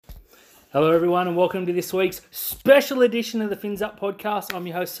Hello, everyone, and welcome to this week's special edition of the Fins Up podcast. I'm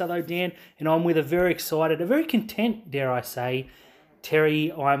your host, Sutho Dan, and I'm with a very excited, a very content, dare I say,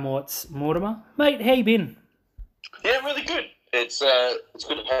 Terry Imorts Mortimer. Mate, how you been? Yeah, really good. It's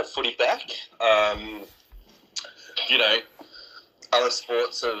good to have footy back. Other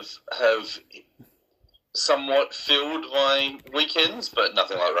sports have somewhat filled my weekends, but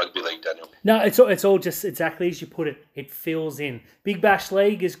nothing like rugby league, Daniel. No, it's all just exactly as you put it. It fills in. Big Bash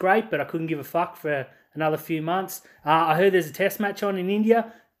League is great, but I couldn't give a fuck for another few months. I heard there's a test match on in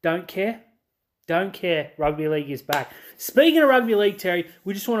India. Don't care. Don't care. Rugby league is back. Speaking of rugby league, Terry,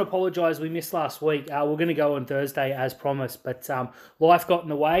 we just want to apologise. We missed last week. We're going to go on Thursday as promised, but life got in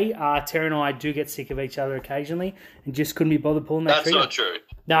the way. Terry and I do get sick of each other occasionally and just couldn't be bothered pulling that trigger. That's not true.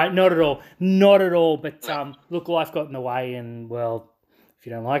 No, not at all. Not at all. But look, life got in the way, and well, if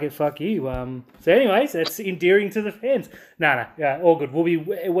you don't like it, fuck you. So anyways, that's endearing to the fans. No, all good. We'll be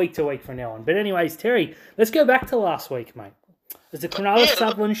week to week from now on. But anyways, Terry, let's go back to last week, mate. As the Cronulla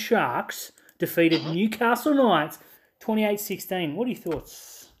Sutherland Sharks defeated Newcastle Knights 28-16. What are your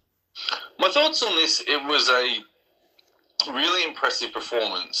thoughts? My thoughts on this, it was a really impressive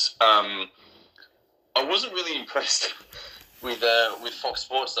performance. I wasn't really impressed with Fox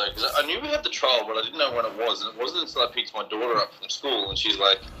Sports, though, because I knew we had the trial, but I didn't know when it was. And it wasn't until I picked my daughter up from school, and she's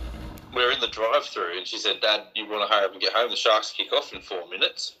like, we're in the drive-through, and she said, Dad, you want to hurry up and get home? The Sharks kick off in 4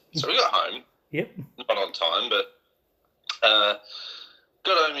 minutes. So we got home. Yep. Not on time, but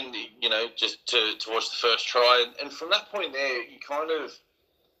got home in just to watch the first try. And from that point there, you kind of,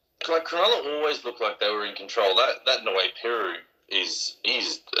 like, Cronulla always looked like they were in control. That Noe Peru is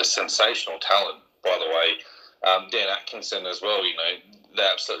a sensational talent, by the way. Dan Atkinson as well, they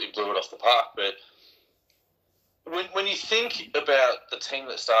absolutely blew it off the park. But when you think about the team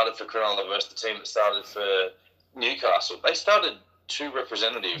that started for Cronulla versus the team that started for Newcastle, they started two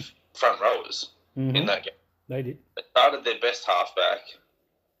representative front rowers in that game. They did. They started their best halfback,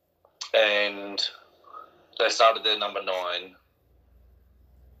 and they started their number 9.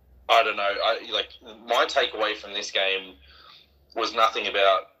 I don't know. My takeaway from this game was nothing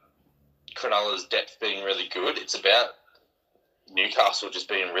about Cronulla's depth being really good. It's about Newcastle just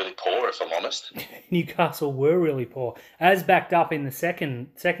being really poor, if I'm honest. Newcastle were really poor, as backed up in the second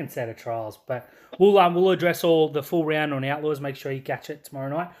set of trials. But we'll address all the full round on Outlaws. Make sure you catch it tomorrow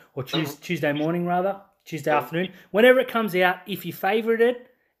night or Tuesday morning, rather. Tuesday afternoon. Whenever it comes out, if you favorited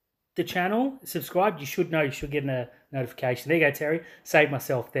the channel, subscribed, you should know. You should get a notification. There you go, Terry. Saved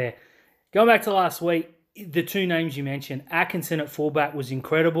myself there. Going back to last week, the two names you mentioned, Atkinson at fullback was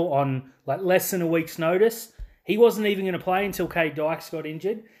incredible on less than a week's notice. He wasn't even going to play until Kay Dykes got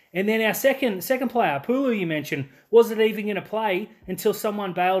injured. And then our second player, Pulu, you mentioned, wasn't even going to play until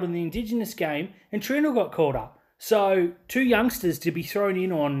someone bailed in the Indigenous game and Trindle got called up. So two youngsters to be thrown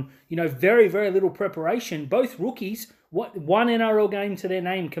in on, very, very little preparation, both rookies, one NRL game to their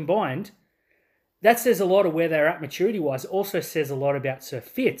name combined. That says a lot of where they're at maturity-wise. It also says a lot about Sir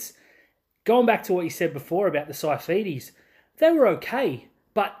Fitz. Going back to what you said before about the Saifidis, they were okay,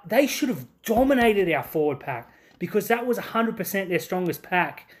 but they should have dominated our forward pack because that was 100% their strongest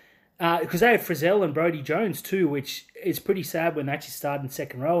pack. Because they had Frizzell and Brodie Jones too, which is pretty sad when they actually started in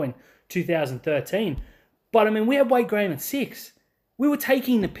second row in 2013. But, we had Wade Graham at 6. We were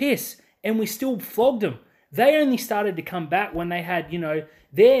taking the piss, and we still flogged them. They only started to come back when they had,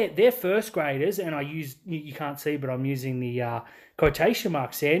 their first graders, and you can't see, but I'm using the quotation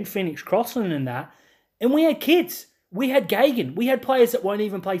marks there, and Phoenix Crossland and that. And we had kids. We had Gagan. We had players that won't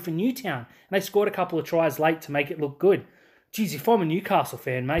even play for Newtown. And they scored a couple of tries late to make it look good. Geez, if I'm a Newcastle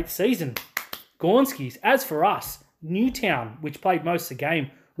fan, mate, season, Gornskis. As for us, Newtown, which played most of the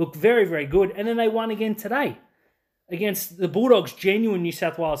game, looked very, very good. And then they won again today against the Bulldogs' genuine New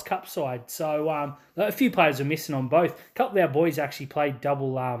South Wales Cup side. So a few players are missing on both. A couple of our boys actually played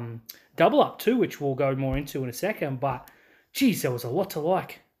double up too, which we'll go more into in a second. But, geez, there was a lot to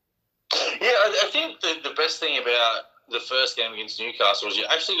like. Yeah, I think the best thing about the first game against Newcastle is you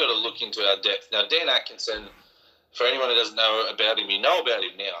actually got to look into our depth. Now, Dan Atkinson, for anyone who doesn't know about him, you know about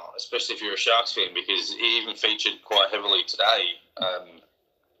him now, especially if you're a Sharks fan, because he even featured quite heavily today.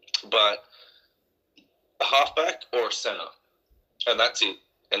 But a halfback or a centre, and that's it.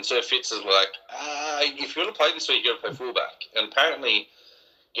 And Sir Fitz is like, if you want to play this week, you got to play fullback. And apparently,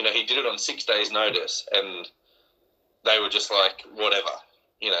 he did it on 6 days' notice, and they were just like, whatever,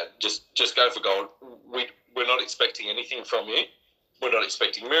 just go for gold. We're not expecting anything from you. We're not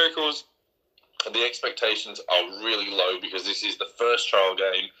expecting miracles. The expectations are really low because this is the first trial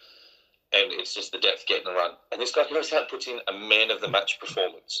game, and it's just the depth getting the run. And this guy goes out and puts in a man-of-the-match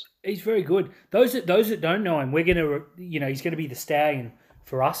performance. He's very good. Those that don't know him, we're going to, he's going to be the stallion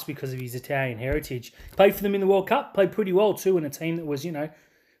for us because of his Italian heritage. Played for them in the World Cup. Played pretty well too in a team that was,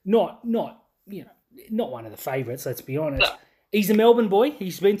 not one of the favourites. Let's be honest. No. He's a Melbourne boy.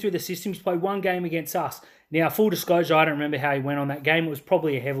 He's been through the system. He's played one game against us. Now, full disclosure, I don't remember how he went on that game. It was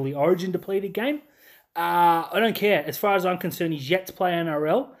probably a heavily Origin depleted game. I don't care. As far as I'm concerned, he's yet to play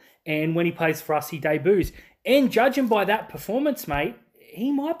NRL, and when he plays for us, he debuts. And judging by that performance, mate,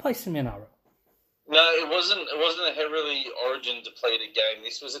 he might play some NRL. No, it wasn't a heavily Origin depleted game.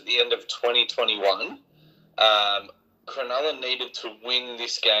 This was at the end of 2021. Cronulla needed to win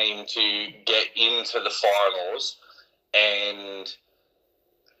this game to get into the finals, and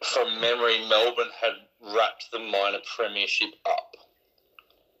from memory, Melbourne had wrapped the minor premiership up.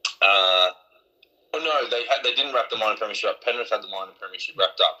 They didn't wrap the minor premiership up. Penrith had the minor premiership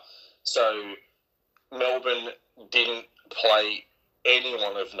wrapped up. So Melbourne didn't play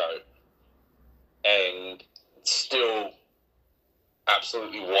anyone of note and still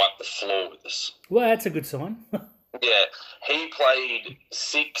absolutely wiped the floor with us. Well, that's a good sign. Yeah, he played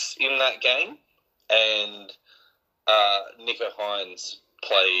 6 in that game, and Nico Hines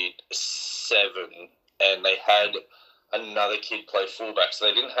played 7, and they had another kid play fullback. So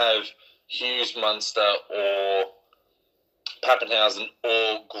they didn't have Hughes, Munster, or Pappenhausen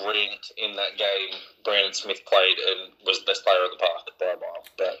or Grant in that game. Brandon Smith played and was the best player of the park by a mile.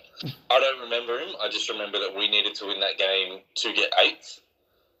 But I don't remember him. I just remember that we needed to win that game to get 8th,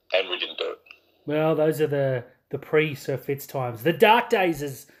 and we didn't do it. Well, those are the pre-Sir Fitz times. The dark days,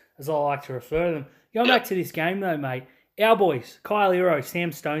 as I like to refer to them. Going back to this game, though, mate. Our boys, Kyle Hero,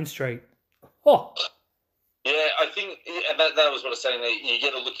 Sam Stone Street. Oh. Yeah, I think that was what I was saying. You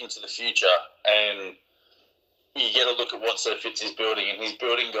get to look into the future, and you get to look at what Sir Fitz is building, and he's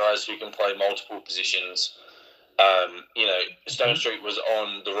building guys who can play multiple positions. Stone Street was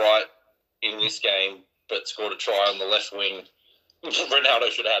on the right in this game, but scored a try on the left wing.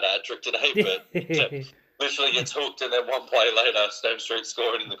 Ronaldo should have had a hat-trick today, but literally gets hooked, and then one play later, Stone Street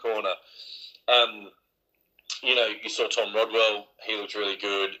scoring in the corner. You saw Tom Rodwell. He looked really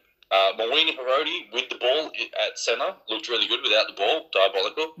good. Mawini Parodi with the ball at centre looked really good without the ball.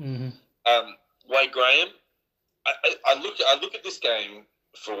 Diabolical. Mm-hmm. Wade Graham. I look at this game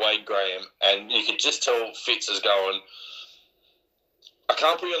for Wade Graham, and you could just tell Fitz is going, I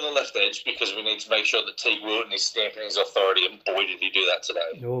can't put you on the left edge because we need to make sure that Teague Wilton is stamping his authority, and boy, did he do that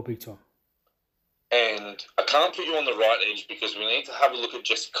today. Oh, big time. And I can't put you on the right edge because we need to have a look at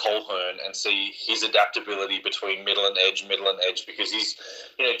Jesse Colquhoun and see his adaptability between middle and edge, because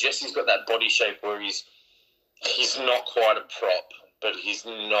Jesse's got that body shape where he's not quite a prop, but he's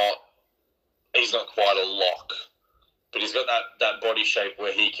not quite a lock. But he's got that body shape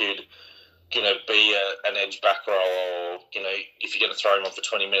where he could, be an edge back row, or, if you're going to throw him on for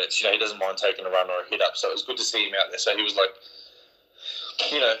 20 minutes, he doesn't mind taking a run or a hit up. So it was good to see him out there. So he was like,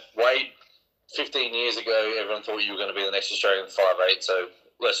 Wade, 15 years ago, everyone thought you were going to be the next Australian 5'8", so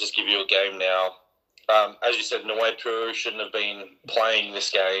let's just give you a game now. As you said, Nawai Puru shouldn't have been playing this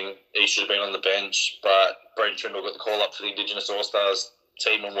game. He should have been on the bench, but Braden Trindle got the call up for the Indigenous All-Stars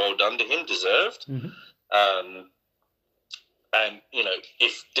team, and well done to him, deserved. Mm-hmm.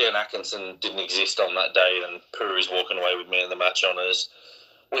 If Dan Atkinson didn't exist on that day, then Puru is walking away with man of the match honours.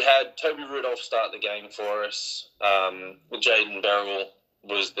 We had Toby Rudolph start the game for us. Jaden Beryl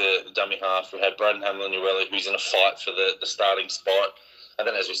was the dummy half. We had Braden Hamlin-Uele, who's in a fight for the starting spot. And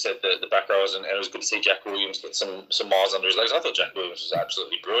then, as we said, the back rowers, and it was good to see Jack Williams get some miles under his legs. I thought Jack Williams was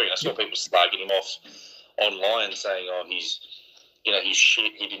absolutely brilliant. I saw people slagging him off online, saying, he's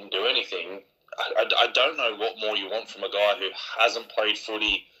shit, he didn't do anything. I don't know what more you want from a guy who hasn't played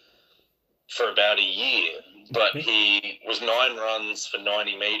footy for about a year, but he was 9 runs for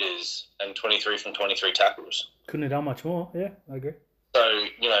 90 metres and 23 from 23 tackles. Couldn't have done much more. Yeah, I agree. So,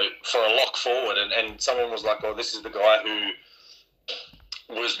 for a lock forward, and someone was like, this is the guy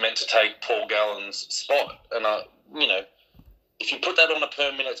who was meant to take Paul Gallen's spot. And, if you put that on a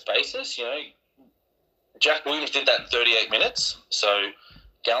per minutes basis, Jack Williams did that in 38 minutes. So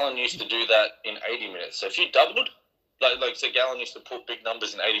Gallen used to do that in 80 minutes. So if you doubled, say Gallen used to put big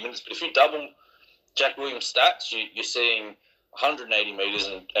numbers in 80 minutes, but if you double Jack Williams' stats, you're seeing 180 metres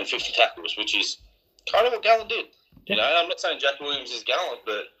and 50 tackles, which is kind of what Gallen did. I'm not saying Jack Williams is Gallen,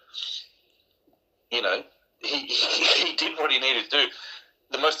 but, he did what he needed to do.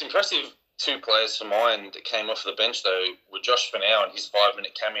 The most impressive 2 players for mine that came off the bench, though, were Josh Finau and his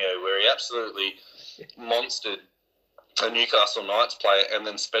 5-minute cameo, where he absolutely monstered a Newcastle Knights player and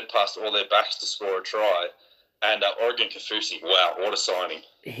then sped past all their backs to score a try. And Oregon Kaufusi, wow, what a signing.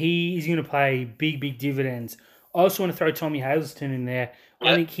 He's going to pay big dividends. I also want to throw Tommy Hazelton in there.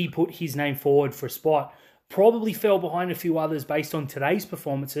 I think he put his name forward for a spot. Probably fell behind a few others based on today's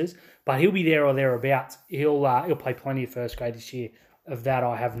performances, but he'll be there or thereabouts. He'll play plenty of first grade this year. Of that,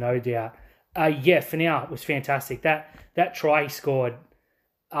 I have no doubt. For now, it was fantastic. That try he scored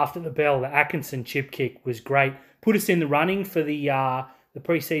after the bell, the Atkinson chip kick was great. Put us in the running for the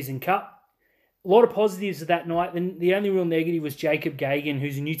pre-season cup. A lot of positives of that night. Then the only real negative was Jacob Gagan,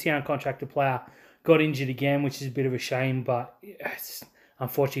 who's a Newtown contracted player, got injured again, which is a bit of a shame, but it's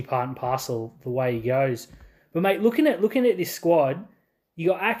unfortunately part and parcel the way he goes. But mate, looking at this squad, you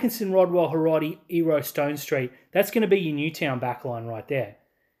got Atkinson, Rodwell, Harrotti, Ero, Stone Street. That's going to be your Newtown backline right there.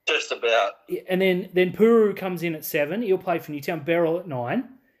 Just about. And then Puru comes in at 7. He'll play for Newtown. Beryl at 9.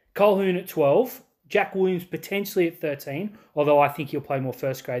 Colhoun at 12. Jack Williams potentially at 13, although I think he'll play more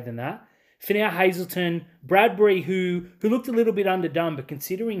first grade than that. Finau Hazelton, Bradbury, who looked a little bit underdone, but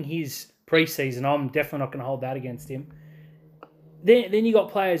considering his preseason, I'm definitely not going to hold that against him. Then you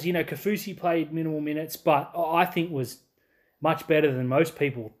got players, Kafusi played minimal minutes, but I think was much better than most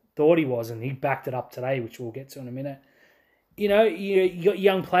people thought he was, and he backed it up today, which we'll get to in a minute. You got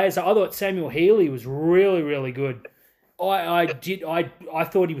young players. I thought Samuel Healy was really, really good. I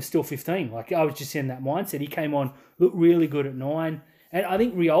thought he was still 15. Like, I was just in that mindset. He came on, looked really good at 9. And I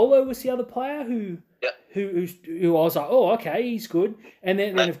think Riolo was the other player who I was like, oh, okay, he's good. And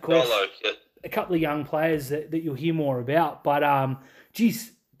then of course, a couple of young players that you'll hear more about. But,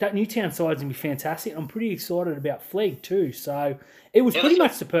 that Newtown side's going to be fantastic. I'm pretty excited about Flegg too. So it was pretty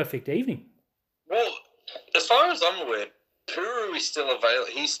much the perfect evening. Well, as far as I'm aware, Puru is still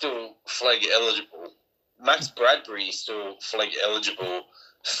available. He's still Flegg eligible. Max Bradbury is still Flegg eligible.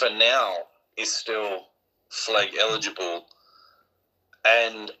 Finau is still Flegg eligible.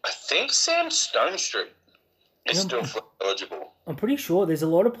 And I think Sam Stonestreet is still Flegg eligible. I'm pretty sure there's a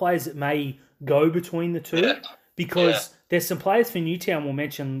lot of players that may go between the two because there's some players for Newtown we'll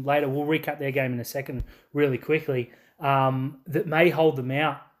mention later. We'll recap their game in a second really quickly that may hold them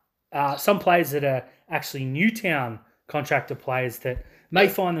out. Some players that are actually Newtown contractor players that may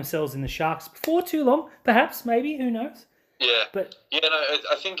find themselves in the Sharks before too long, perhaps, maybe, who knows? Yeah, but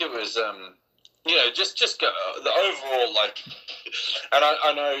I think it was, just go, the overall, and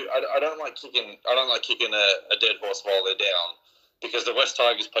I know I don't like kicking a dead horse while they're down, because the West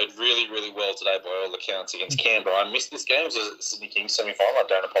Tigers played really, really well today by all accounts against Canberra. I missed this game. It was a Sydney Kings semi-final. I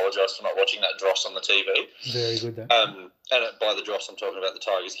don't apologise for not watching that dross on the TV. Very good, though. And by the dross, I'm talking about the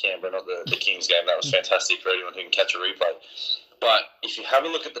Tigers-Canberra, not the Kings game. That was fantastic for anyone who can catch a replay. But if you have a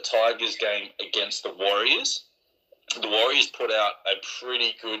look at the Tigers game against the Warriors put out a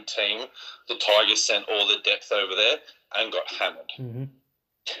pretty good team. The Tigers sent all the depth over there and got hammered. Mm-hmm.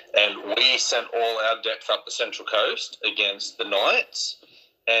 And we sent all our depth up the Central Coast against the Knights.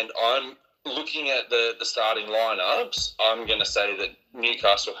 And I'm looking at the starting lineups. I'm going to say that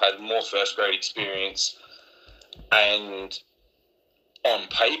Newcastle had more first grade experience and on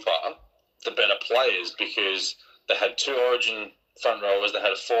paper the better players, because they had 2 Origin front rowers, they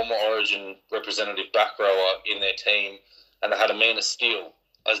had a former Origin representative back rower in their team, and they had Amanda Steele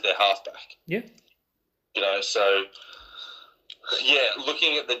as their halfback. Yeah. So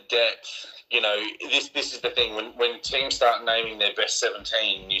looking at the depth, this is the thing. When teams start naming their best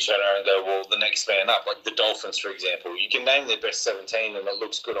 17, you turn around and go, well, the next man up, like the Dolphins, for example, you can name their best 17 and it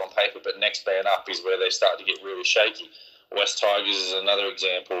looks good on paper, but next man up is where they start to get really shaky. West Tigers is another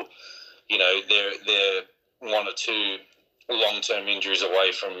example. They're 1 or 2 long-term injuries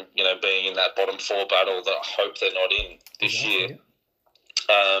away from, being in that bottom 4 battle that I hope they're not in this year.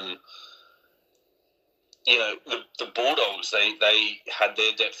 The Bulldogs, they had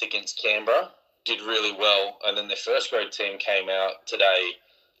their depth against Canberra, did really well, and then their first grade team came out today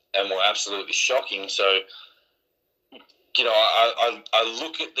and were absolutely shocking. So, I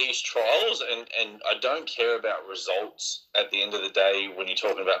look at these trials and I don't care about results at the end of the day when you're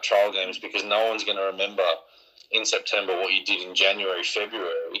talking about trial games, because no one's going to remember in September what you did in January,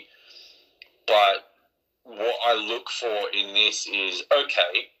 February. But what I look for in this is,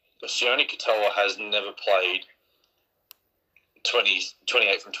 okay, Sione Katoa has never played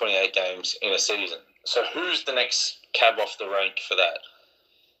 28 from 28 games in a season. So who's the next cab off the rank for that?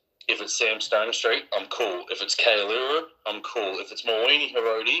 If it's Sam Stonestreet, I'm cool. If it's Kailura, I'm cool. If it's Moini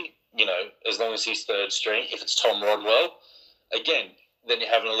Hiroti, as long as he's third string. If it's Tom Rodwell, again, then you're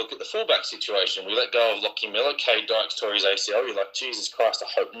having a look at the fullback situation. We let go of Lockie Miller. Cade Dykes tore his ACL. You're like, Jesus Christ, I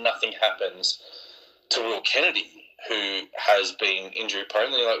hope nothing happens to Will Kennedy, who has been injury prone.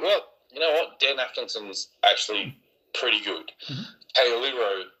 And you're like, well, you know what? Dan Atkinson's actually pretty good. Mm-hmm.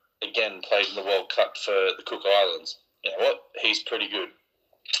 Kailura, again, played in the World Cup for the Cook Islands. You know what? He's pretty good.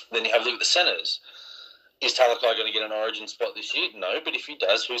 Then you have a look at the centres. Is Talakai going to get an Origin spot this year? No, but if he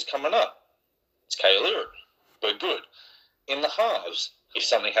does, who's coming up? it's Kaeliru. We're good. In the halves, if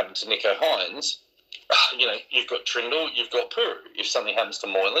something happened to Nico Hines, you've got Trindle, you've got Puru. If something happens to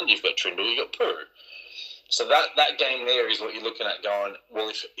Moylan, you've got Trindle, you've got Puru. So that game there is what you're looking at going, well,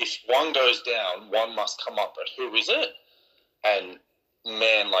 if one goes down, one must come up, but who is it? And,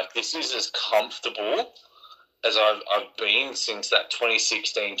 man, this is as comfortable as I've been since that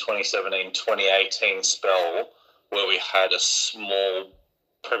 2016, 2017, 2018 spell where we had a small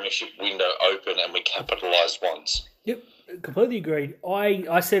premiership window open and we capitalised once. Yep, completely agreed.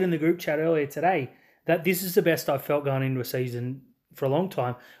 I said in the group chat earlier today that this is the best I've felt going into a season for a long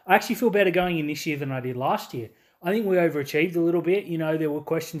time. I actually feel better going in this year than I did last year. I think we overachieved a little bit. There were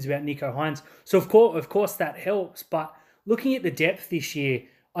questions about Nico Hines. So, of course that helps. But looking at the depth this year,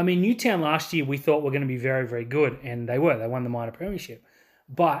 Newtown last year we thought were going to be very, very good, and they were. They won the minor premiership.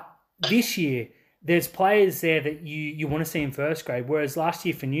 But this year, there's players there that you want to see in first grade, whereas last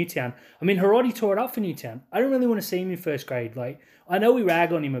year for Newtown, Hiroti tore it up for Newtown. I don't really want to see him in first grade. I know we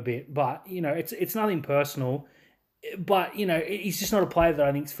rag on him a bit, but, it's nothing personal. But, he's just not a player that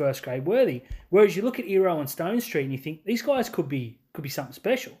I think is first grade worthy. Whereas you look at Ero and Stone Street and you think, these guys could be something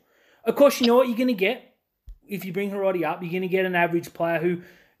special. Of course, you know what you're going to get? If you bring Hiroti up, you're going to get an average player who,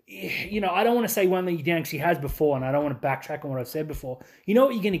 I don't want to say one that he actually has before, and I don't want to backtrack on what I've said before. You know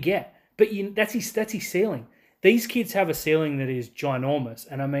what you're going to get, but that's his ceiling. These kids have a ceiling that is ginormous,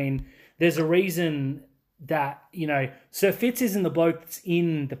 and there's a reason that, Sir Fitz isn't the bloke that's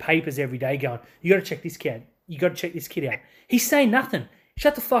in the papers every day going, you got to check this kid. You got to check this kid out. He's saying nothing.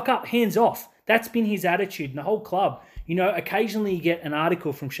 Shut the fuck up. Hands off. That's been his attitude in the whole club. Occasionally you get an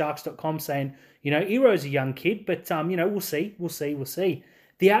article from Sharks.com saying, Ero's a young kid, but, we'll see.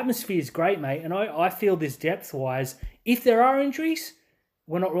 The atmosphere is great, mate, and I feel this depth-wise, if there are injuries,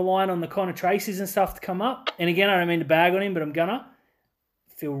 we're not relying on the Connor Tracy's and stuff to come up. And again, I don't mean to bag on him, but I'm gonna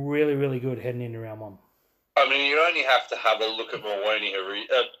feel really, really good heading into round one. You only have to have a look at Mawini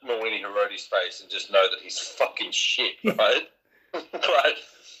Hiroti's face and just know that he's fucking shit, right? But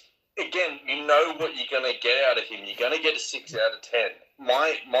again, you know what you're going to get out of him. You're going to get a 6 out of 10.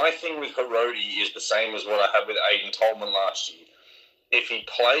 My thing with Hiroti is the same as what I had with Aiden Tolman last year. If he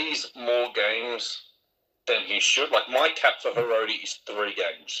plays more games than he should, my cap for Hiroti is 3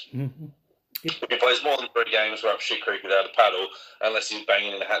 games. Mm-hmm. Yep. If he plays more than 3 games, we're up shit creek without a paddle. Unless he's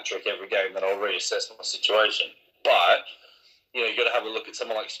banging in a hat trick every game, then I'll reassess my situation. But you've got to have a look at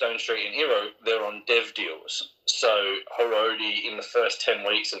someone like Stone Street and Hero. They're on dev deals, so Hiroti in the first 10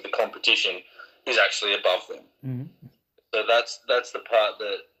 weeks of the competition is actually above them. Mm-hmm. So that's the part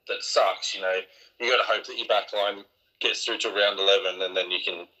that sucks. You got to hope that your backline gets through to round 11, and then you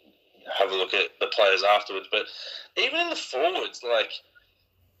can have a look at the players afterwards. But even in the forwards,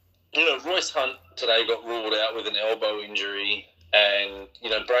 Royce Hunt today got ruled out with an elbow injury, and,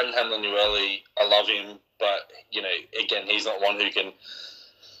 Braden Hamlin-Uele, I love him, but, again, he's not one who can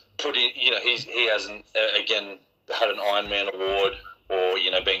put in, he hasn't, again, had an Ironman award or,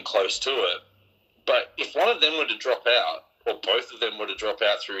 been close to it. But if one of them were to drop out, or both of them were to drop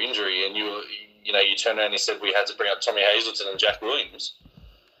out through injury, and you turned around and said we had to bring up Tommy Hazelton and Jack Williams,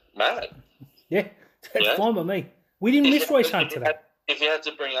 mad. Yeah, that's fine by me. We didn't miss Royce Hunt today. If you had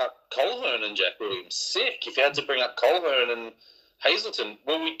to bring up Coleherne and Jack Williams, sick. If you had to bring up Coleherne and Hazelton,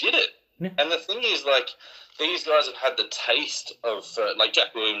 well, we did it. Yeah. And the thing is, these guys have had the taste of,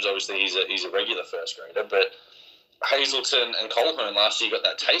 Jack Williams, obviously, he's a regular first grader, but Hazelton and Coleherne last year got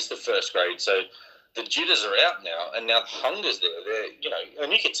that taste of first grade, so the jitters are out now, and now the hunger's there.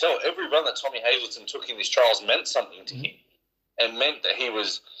 And you could tell every run that Tommy Hazelton took in these trials meant something to him, and meant that he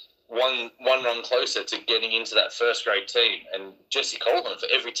was one run closer to getting into that first grade team. And Jesse Coleherne, for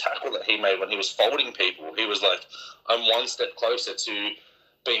every tackle that he made when he was folding people, he was like, I'm one step closer to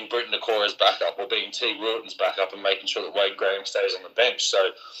being Britton Okora's backup or being T. Ruaton's backup and making sure that Wade Graham stays on the bench. So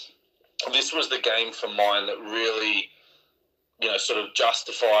this was the game for mine that really, sort of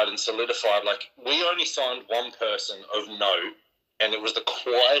justified and solidified. We only signed one person of note, and it was the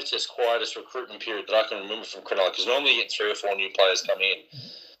quietest recruitment period that I can remember from Cronulla, because normally you get 3 or 4 new players come in.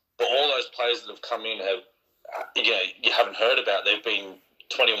 But all those players that have come in have, you haven't heard about. They've been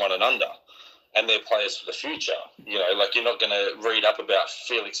 21 and under, and they're players for the future. You're not going to read up about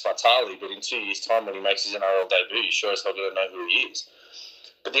Felix Fatali, but in 2 years' time when he makes his NRL debut, you sure as hell going to know who he is.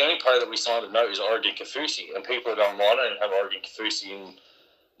 But the only player that we signed of note is Oregon Kaufusi, and people are going, well, I don't even have Oregon Kaufusi in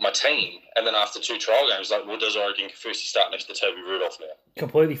my team. And then after 2 trial games, does Oregon Kaufusi start next to Toby Rudolph now?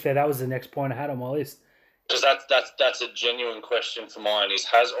 Completely fair. That was the next point I had on my list. Because that's a genuine question for mine, is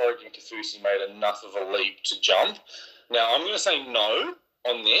has Oregon Kaufusi made enough of a leap to jump? Now, I'm going to say no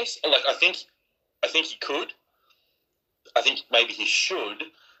on this. I think he could. I think maybe he should.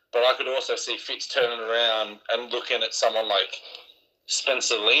 But I could also see Fitz turning around and looking at someone like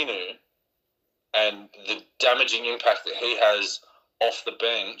Spencer Lenu and the damaging impact that he has off the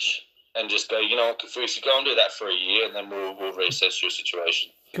bench, and just go, you know what, Kaufusi, go and do that for a year, and then we'll reassess your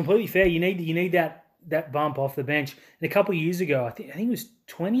situation. Completely fair. You need that bump off the bench. And a couple of years ago, I think it was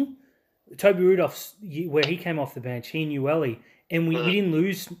 20, Toby Rudolph's, where he came off the bench, he and Ueli, and we didn't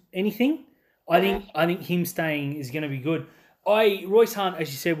lose anything. I think him staying is going to be good. Royce Hunt,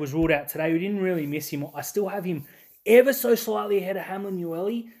 as you said, was ruled out today. We didn't really miss him. I still have him ever so slightly ahead of Hamlin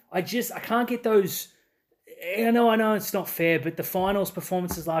Ueli. I can't get those. I know it's not fair, but the finals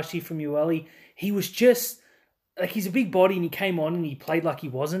performances last year from Ueli, he was just like, he's a big body and he came on and he played like he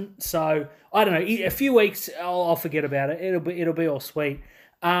wasn't. So I don't know. A few weeks, I'll forget about it. It'll be all sweet.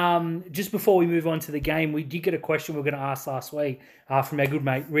 Just before we move on to the game, we did get a question we were going to ask last week from our good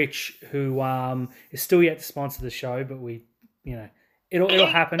mate Rich, who is still yet to sponsor the show, but it'll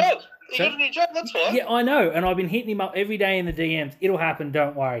happen. He got a new job, that's why. Yeah, I know, and I've been hitting him up every day in the DMs. It'll happen,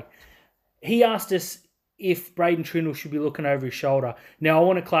 don't worry. He asked us if Braden Trindle should be looking over his shoulder. Now, I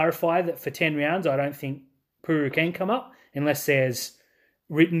want to clarify that for 10 rounds, I don't think Puru can come up unless there's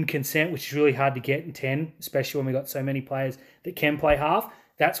written consent, which is really hard to get in 10, especially when we've got so many players that can play half.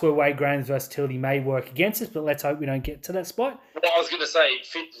 That's where Wade Graham's versatility may work against us, but let's hope we don't get to that spot. Well, I was going to say,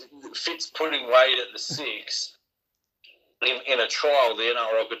 Fitz putting Wade at the 6... In a trial, the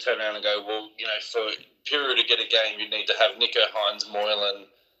NRL could turn around and go, well, for Puru to get a game, you need to have Nico Hines, Moylan,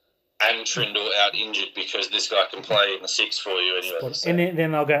 and Trindle out injured because this guy can play in the 6 for you anyway. So. And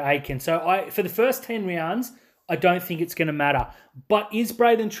then they'll go Aiken. So for the first 10 rounds, I don't think it's going to matter. But is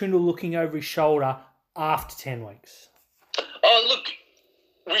Braden Trindle looking over his shoulder after 10 weeks? Oh, look,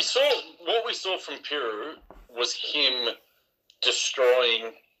 what we saw from Puru was him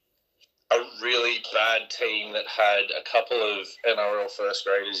destroying a really bad team that had a couple of NRL first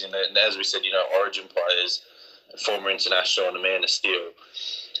graders in it, and as we said, Origin players, former international, and a man of steel.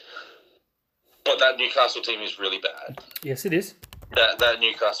 But that Newcastle team is really bad. Yes, it is. That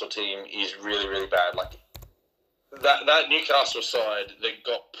Newcastle team is really, really bad. Like that Newcastle side that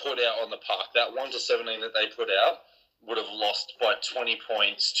got put out on the park, that 1-17 that they put out would have lost by 20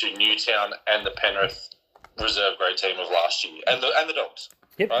 points to Newtown and the Penrith reserve grade team of last year, and the Dogs.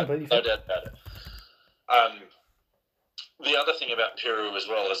 Yep, right? completely No doubt about it. The other thing about Puru as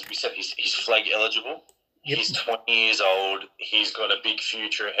well, as we said, he's flag eligible. Yep. He's 20 years old. He's got a big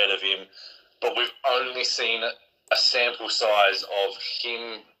future ahead of him. But we've only seen a sample size of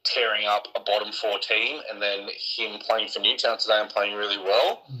him tearing up a bottom 4 team, and then him playing for Newtown today and playing really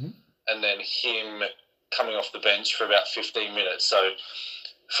well, and then him coming off the bench for about 15 minutes. So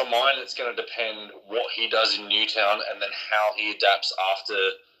for mine, it's going to depend what he does in Newtown and then how he adapts after,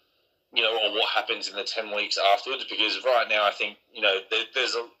 or what happens in the 10 weeks afterwards. Because right now, I think,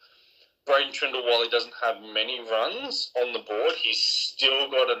 there's a Braden Trindle, while he doesn't have many runs on the board, he's still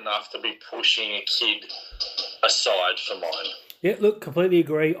got enough to be pushing a kid aside for mine. Yeah, look, completely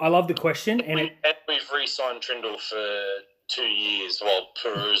agree. I love the question. And we've re-signed Trindle for 2 years while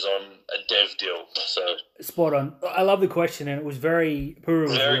Puru's on a dev deal. So spot on. I love the question, and Puru was really good.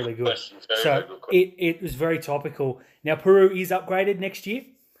 Very good question. It was very topical. Now, Puru is upgraded next year.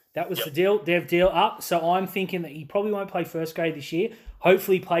 That was the deal, dev deal up. So I'm thinking that he probably won't play first grade this year.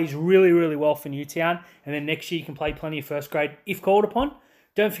 Hopefully he plays really, really well for Newtown, and then next year he can play plenty of first grade if called upon.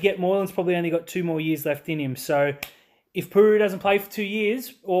 Don't forget, Moylan's probably only got 2 more years left in him. So if Puru doesn't play for 2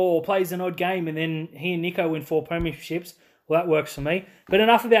 years or plays an odd game and then he and Nico win 4 premierships, well, that works for me. But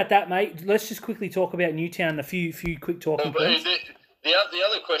enough about that, mate. Let's just quickly talk about Newtown, a few quick talking points. The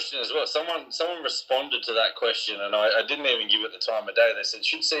other question as well, someone responded to that question, and I didn't even give it the time of day. They said,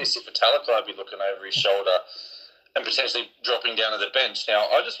 should CSC for Talakai be looking over his shoulder and potentially dropping down to the bench? Now,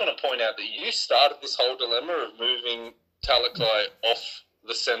 I just want to point out that you started this whole dilemma of moving Talakai off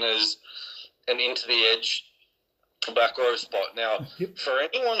the centres and into the edge back row spot. Now, for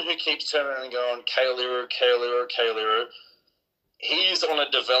anyone who keeps turning around and going, Kailiru, he's on a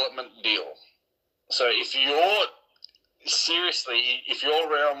development deal. So if your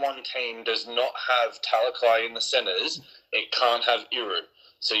round 1 team does not have Talakai in the centres, it can't have Iru.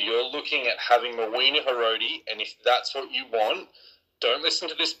 So you're looking at having Mawina Hiroti, and if that's what you want, don't listen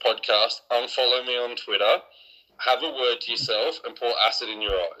to this podcast, unfollow me on Twitter, have a word to yourself, and pour acid in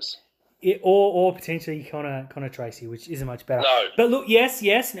your eyes. Or potentially Connor Tracy, which isn't much better. No. But look, yes.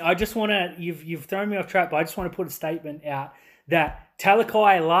 I just want to, you've thrown me off track, but I just want to put a statement out that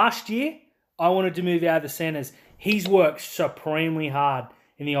Talakai last year, I wanted to move out of the centres. He's worked supremely hard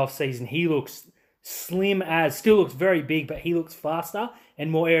in the off-season. He looks slim as, still looks very big, but he looks faster and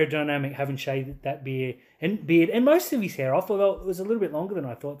more aerodynamic, having shaved that beard and most of his hair off, although it was a little bit longer than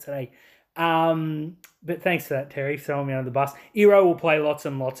I thought today. But thanks for that, Terry, throwing me under the bus. Iro will play lots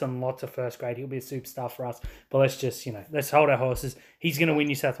and lots and lots of first grade. He'll be a superstar for us. But let's just, let's hold our horses. He's going to win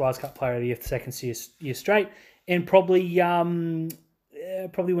New South Wales Cup Player of the Year for the second year straight, and probably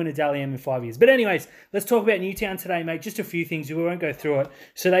win a Dally M in 5 years. But anyways, let's talk about Newtown today, mate. Just a few things. We won't go through it.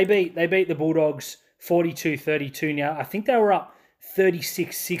 So they beat the Bulldogs 42-32 now. I think they were up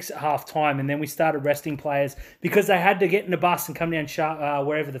 36-6 at half time, and then we started resting players because they had to get in the bus and come down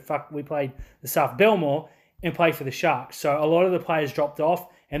wherever the fuck we played this afternoon, Belmore, and play for the Sharks. So a lot of the players dropped off,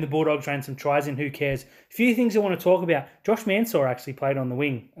 and the Bulldogs ran some tries in. Who cares? A few things I want to talk about. Josh Mansour actually played on the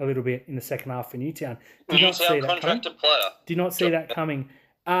wing a little bit in the second half for Newtown. Did not see that coming. Did not see that coming.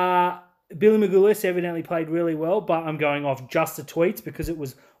 Billy Magoulis evidently played really well, but I'm going off just the tweets because it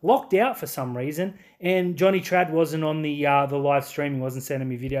was locked out for some reason. And Johnny Trad wasn't on the live stream. He wasn't sending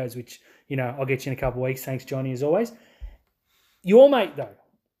me videos, which, I'll get you in a couple of weeks. Thanks, Johnny, as always. Your mate, though.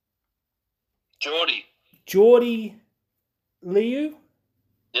 Geordie Liu?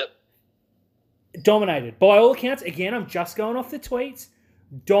 Yep. Dominated. By all accounts, again, I'm just going off the tweets.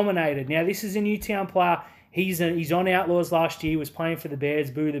 Dominated. Now, this is a Newtown player. He's on Outlaws last year, was playing for the Bears,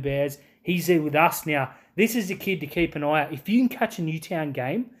 boo the Bears. He's there with us now. This is a kid to keep an eye out. If you can catch a Newtown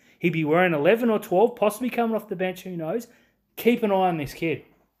game, he'd be wearing 11 or 12, possibly coming off the bench, who knows. Keep an eye on this kid.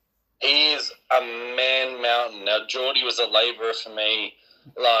 He is a man mountain. Now, Geordie was a labourer for me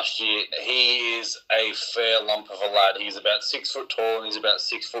last year. He is a fair lump of a lad. He's about 6 foot tall and he's about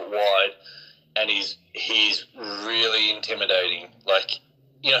 6 foot wide, and he's really intimidating.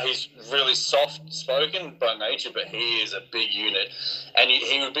 He's really soft-spoken by nature, but he is a big unit. And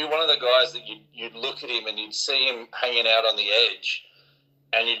he would be one of the guys that you'd look at him and you'd see him hanging out on the edge,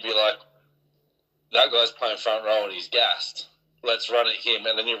 and you'd be like, that guy's playing front row and he's gassed. Let's run at him.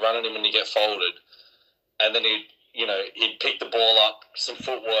 And then you run at him and you get folded. And then he'd pick the ball up, some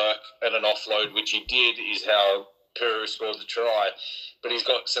footwork and an offload, which he did, is how Peru scored the try. But he's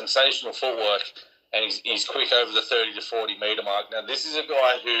got sensational footwork, and he's quick over the 30 to 40 metre mark. Now, this is a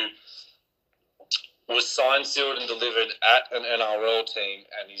guy who was signed, sealed and delivered at an NRL team,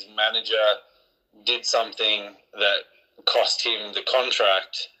 and his manager did something that cost him the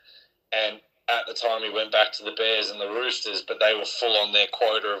contract. And at the time, he went back to the Bears and the Roosters, but they were full on their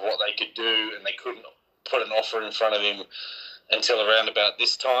quota of what they could do, and they couldn't put an offer in front of him until around about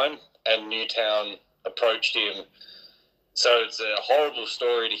this time, and Newtown approached him. So it's a horrible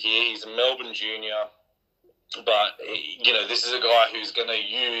story to hear. He's a Melbourne junior, but, this is a guy who's going to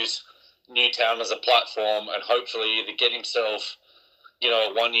use Newtown as a platform and hopefully either get himself,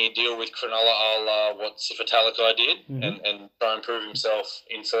 a one-year deal with Cronulla a la what Sifo-Talakai did, and try and prove himself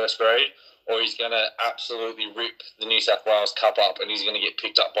in first grade, or he's going to absolutely rip the New South Wales Cup up and he's going to get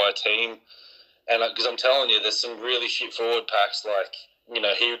picked up by a team. And because I'm telling you, there's some really shit forward packs.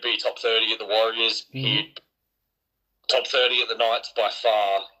 He would be top 30 at the Warriors. He'd top 30 at the Knights by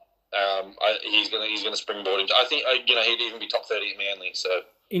far. He's gonna springboard him. I think he'd even be top 30 at Manly. So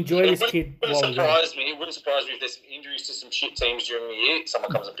enjoy this kid. It wouldn't surprise me if there's some injuries to some shit teams during the year,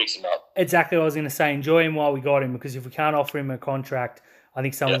 someone comes and picks him up. Exactly what I was going to say. Enjoy him while we got him, because if we can't offer him a contract, I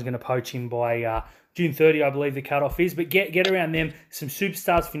think someone's going to poach him by June 30, I believe the cutoff is. But get around them. Some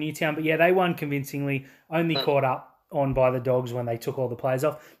superstars for Newtown. But yeah, they won convincingly. Only caught up on by the Dogs when they took all the players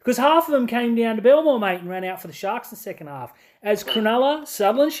off, because half of them came down to Belmore, mate, and ran out for the Sharks in the second half. As Cronulla,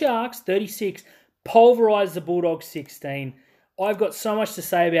 Sutherland Sharks, 36, pulverised the Bulldogs 16. I've got so much to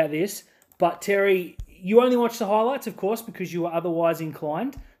say about this, but Terry, you only watched the highlights, of course, because you were otherwise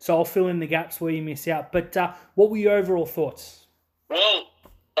inclined, so I'll fill in the gaps where you miss out. But what were your overall thoughts? Well,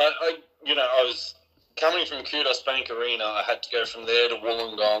 I was coming from Kudos Bank Arena. I had to go from there to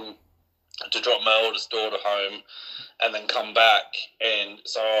Wollongong to drop my oldest daughter home and then come back. And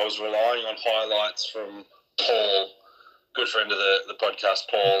so I was relying on highlights from Paul, good friend of the podcast,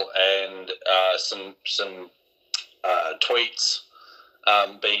 Paul, and some tweets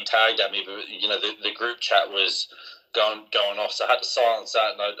being tagged at me. But, the group chat was going off, so I had to silence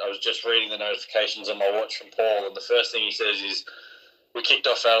that, and I was just reading the notifications on my watch from Paul, and the first thing he says is, we kicked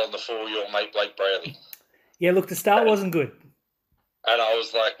off out on the full, your mate Blake Brayley. Yeah, look, the start wasn't good. And I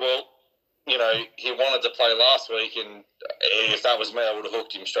was like, well, he wanted to play last week, and if that was me, I would have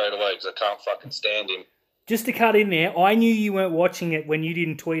hooked him straight away because I can't fucking stand him. Just to cut in there, I knew you weren't watching it when you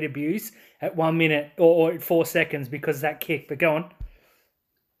didn't tweet abuse at 1 minute or 4 seconds because of that kick, but go on.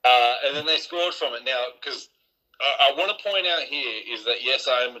 And then they scored from it. Now, because I want to point out here is that, yes,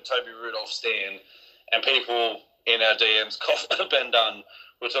 I am a Toby Rudolph stan, and people in our DMs, Ben Dunn,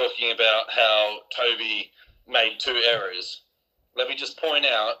 were talking about how Toby made 2 errors. Let me just point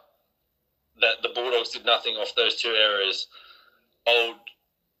out that the Bulldogs did nothing off those 2 errors. Old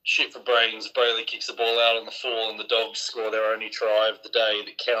shit for brains, Brayley kicks the ball out on the full and the Dogs score their only try of the day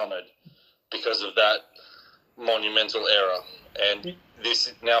that counted because of that monumental error. And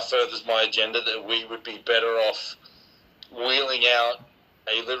this now furthers my agenda that we would be better off wheeling out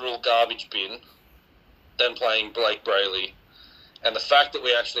a literal garbage bin than playing Blake Brayley. And the fact that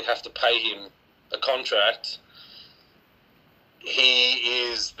we actually have to pay him a contract, he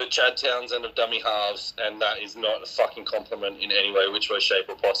is the Chad Townsend of dummy halves, and that is not a fucking compliment in any way, which way, shape,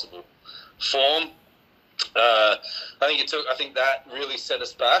 or possible. Form, I think that really set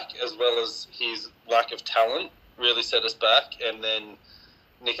us back, as well as his lack of talent really set us back. And then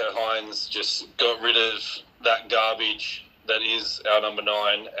Nicho Hynes just got rid of that garbage that is our number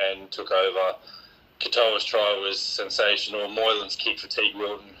 9 and took over. Katoa's try was sensational. Moylan's kick for Teague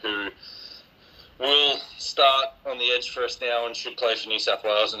Wilton, who will start on the edge for us now and should play for New South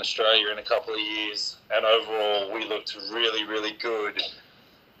Wales and Australia in a couple of years. And overall, we looked really, really good.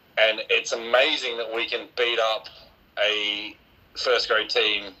 And it's amazing that we can beat up a first-grade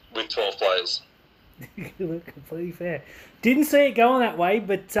team with 12 players. Look, completely fair. Didn't see it going that way,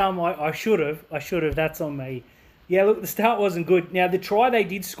 but I should have. That's on me. Yeah, look, the start wasn't good. Now, the try they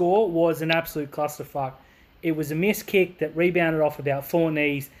did score was an absolute clusterfuck. It was a missed kick that rebounded off about 4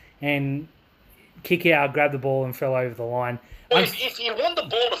 knees, and Kikau grabbed the ball and fell over the line. Well, if you want the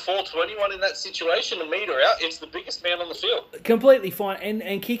ball to fall to anyone in that situation, a metre out, it's the biggest man on the field. Completely fine.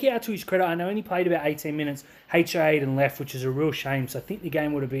 And Kikau, to his credit, I know he only played about 18 minutes, HIA'd and left, which is a real shame. So I think the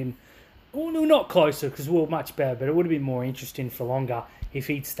game would have been, well, not closer because we were much better, but it would have been more interesting for longer if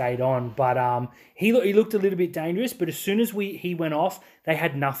he'd stayed on. But he looked a little bit dangerous, but as soon as he went off, they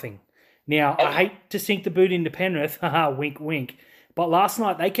had nothing. Now, I hate to sink the boot into Penrith, wink, wink, but last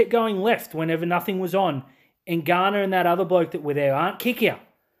night they kept going left whenever nothing was on, and Garner and that other bloke that were there aren't kicking.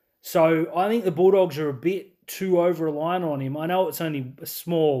 So I think the Bulldogs are a bit too over-reliant on him. I know it's only a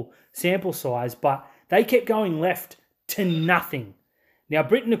small sample size, but they kept going left to nothing. Now,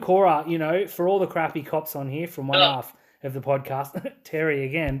 Britton Nikora, for all the crappy cops on here from one half of the podcast, Terry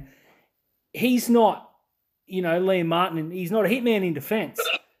again, he's not, Liam Martin, he's not a hitman in defence,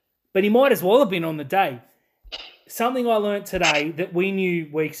 but he might as well have been on the day. Something I learnt today that we knew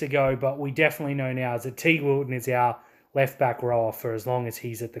weeks ago, but we definitely know now, is that Teague Wilton is our left-back rower for as long as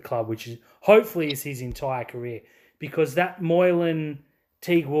he's at the club, which is hopefully is his entire career, because that Moylan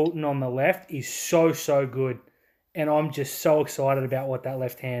Teague Wilton on the left is so, so good. And I'm just so excited about what that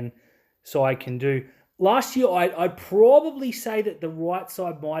left-hand side can do. Last year, I'd probably say that the right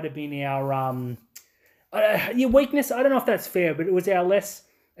side might have been our weakness. I don't know if that's fair, but it was our less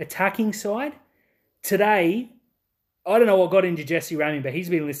attacking side. Today, I don't know what got into Jesse Ramien, but he's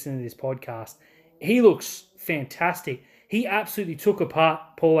been listening to this podcast. He looks fantastic. He absolutely took apart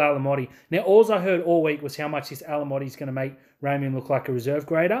Paul Alamotti. Now, all I heard all week was how much this Alamotti is going to make Ramien look like a reserve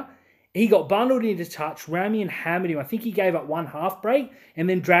grader. He got bundled into touch. Ramien hammered him. I think he gave up 1 half break and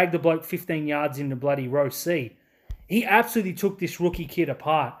then dragged the bloke 15 yards into bloody row C. He absolutely took this rookie kid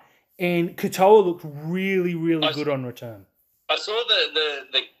apart. And Katoa looked really, really good on return. I saw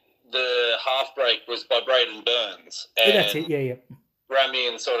the half break was by Braden Burns. And that's it, yeah.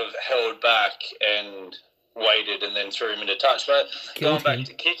 Ramien sort of held back and waited and then threw him into touch. But going back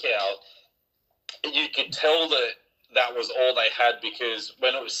to kick out, you could tell that was all they had, because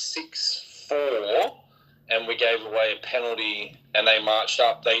when it was 6-4 and we gave away a penalty and they marched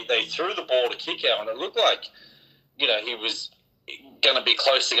up, they threw the ball to kick out, and it looked like, he was going to be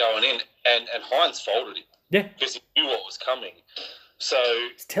close to going in, and Hynes folded it. Yeah. Because he knew what was coming. So,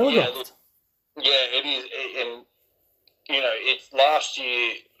 it's telegraphed. It is. And, it's last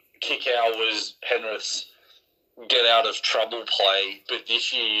year, Kikau was Penrith's get out of trouble play, but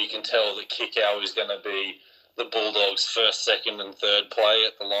this year you can tell that Kikau is going to be the Bulldogs' first, second and third play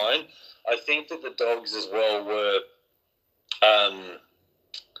at the line. I think that the Dogs as well were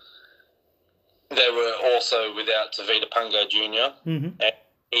they were also without Tavita Punga Jr. Mm-hmm. And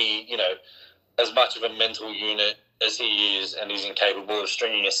he, as much of a mental unit as he is, and he's incapable of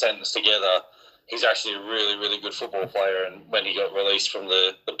stringing a sentence together, he's actually a really, really good football player. And when he got released from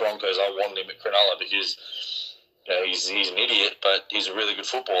the Broncos, I wanted him at Cronulla because he's an idiot, but he's a really good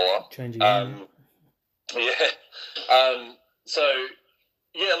footballer.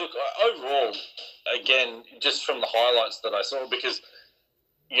 Look, overall, again, just from the highlights that I saw, because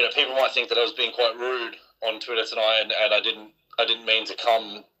people might think that I was being quite rude on Twitter tonight, and I didn't mean to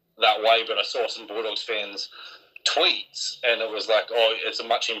come that way, but I saw some Bulldogs fans tweets, and it was like, oh, it's a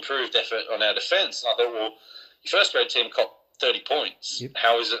much improved effort on our defence. And I thought, well, your first grade team copped 30 points. Yep.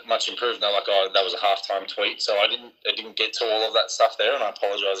 How is it much improved? And they're like, oh, that was a halftime tweet. So I didn't get to all of that stuff there, and I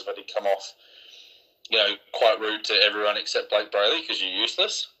apologise if I did come off, quite rude to everyone except Blake Brayley because you're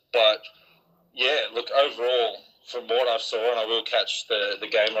useless. But yeah, look, overall, from what I saw, and I will catch the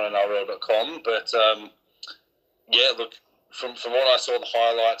game on NRL.com, but yeah, look, from what I saw, the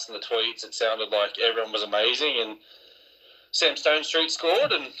highlights and the tweets, it sounded like everyone was amazing, and Sam Stone Street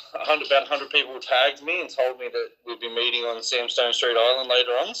scored, and about 100 people tagged me and told me that we'd be meeting on Sam Stone Street Island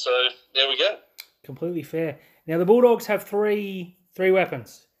later on, so there we go. Completely fair. Now, the Bulldogs have three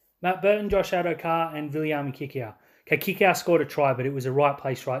weapons. Matt Burton, Josh Addo-Carr, and Viliami Kikau. Okay, Kikau scored a try, but it was a right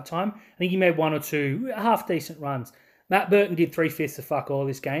place, right time. I think he made one or two half-decent runs. Matt Burton did 3/5 of fuck all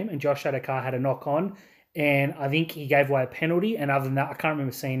this game, and Josh Addo-Carr had a knock-on, and I think he gave away a penalty, and other than that, I can't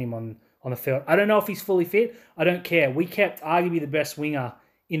remember seeing him on the field. I don't know if he's fully fit. I don't care. We kept arguably the best winger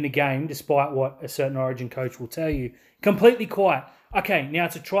in the game, despite what a certain Origin coach will tell you. Completely quiet. Okay, now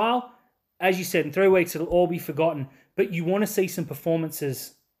it's a trial. As you said, in 3 weeks, it'll all be forgotten, but you want to see some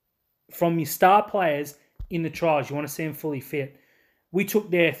performances from your star players in the trials. You want to see them fully fit. We took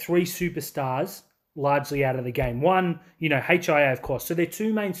their 3 superstars largely out of the game. One, HIA, of course. So they're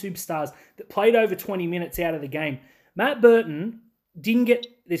 2 main superstars that played over 20 minutes out of the game. Matt Burton didn't get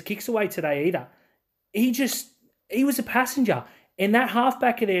his kicks away today either. He was a passenger. And that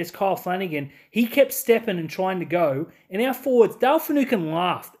halfback of theirs, Kyle Flanagan, he kept stepping and trying to go. And our forwards, Dale Finucane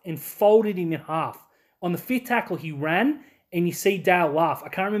laughed and folded him in half. On the 5th tackle, he ran, and you see Dale laugh. I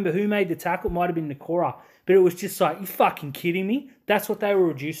can't remember who made the tackle. It might have been Nakora. But it was just like, you fucking kidding me? That's what they were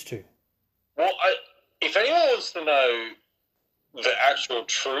reduced to. Well, if anyone wants to know the actual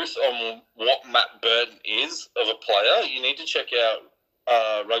truth on what Matt Burton is of a player, you need to check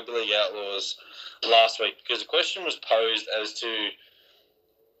out Rugby League Outlaws last week, because the question was posed as to,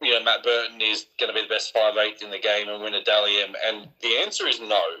 Matt Burton is going to be the best 5'8" in the game and win a Dally M, and the answer is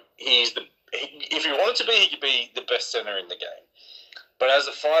no. If he wanted to be, he could be the best centre in the game. But as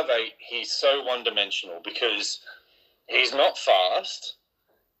a 5'8", he's so one-dimensional because he's not fast,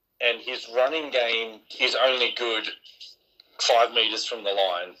 and his running game is only good 5 metres from the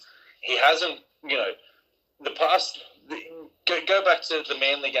line. He hasn't, go back to the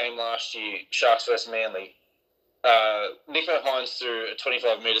Manly game last year, Sharks versus Manly. Nico Hines threw a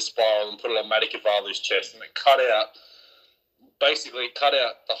 25-metre spiral and put it on Matty Cavalu's chest, and it cut out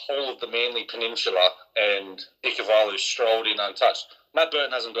the whole of the Manly Peninsula, and Icavalu strolled in untouched. Matt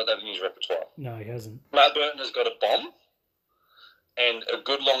Burton hasn't got that in his repertoire. No, he hasn't. Matt Burton has got a bomb and a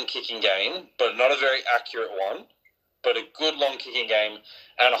good long kicking game, but not a very accurate one, but a good long kicking game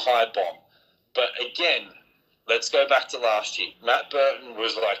and a high bomb. But again, let's go back to last year. Matt Burton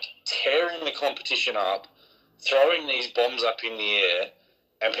was like tearing the competition up, throwing these bombs up in the air,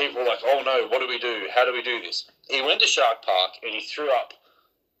 and people were like, oh no, what do we do? How do we do this? He went to Shark Park and he threw up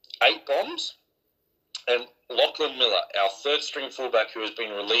 8 bombs, and Lachlan Miller, our 3rd string fullback who has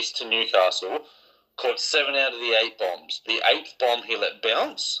been released to Newcastle, caught 7 out of the 8 bombs. The 8th bomb he let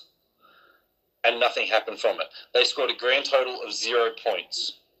bounce, and nothing happened from it. They scored a grand total of 0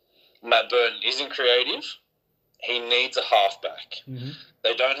 points. Matt Burton isn't creative. He needs a halfback. Mm-hmm.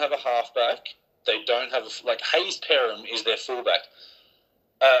 They don't have a halfback. They don't have Hayes Perham is their fullback.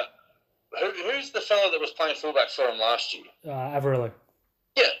 Who's the fella that was playing fullback for him last year? Averillo.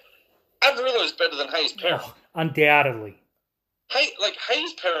 Yeah, Averillo is better than Hayes Perham. Oh, undoubtedly.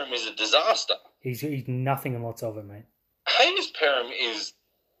 Hayes Perham is a disaster. He's nothing and lots of it, mate. Hayes Perham is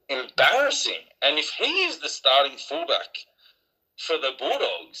embarrassing, and if he is the starting fullback for the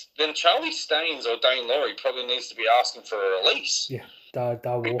Bulldogs, then Charlie Staines or Dane Laurie probably needs to be asking for a release. Yeah, they'll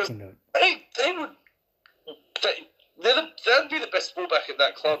walk into it. They'd be the best fullback at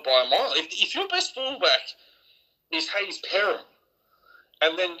that club by a mile. If your best fullback is Hayes Perham,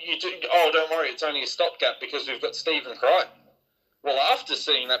 and then you do, don't worry, it's only a stopgap because we've got Stephen Crichton. Well, after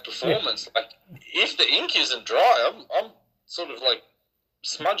seeing that performance, if the ink isn't dry, I'm sort of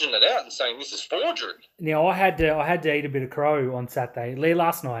smudging it out and saying this is forgery. Now, I had to eat a bit of crow on Saturday.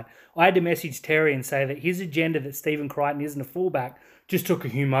 Last night, I had to message Terry and say that his agenda that Stephen Crichton isn't a fullback just took a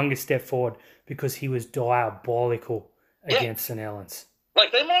humongous step forward because he was diabolical against St. Helens.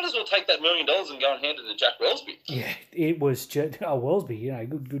 They might as well take that $1 million and go and hand it to Jack Wellesby. Yeah, it was just... Wellesby,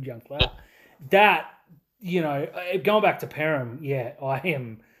 good young player. That, going back to Perham,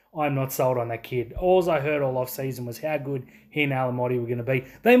 I'm not sold on that kid. All I heard all off-season was how good he and Alamotti were going to be.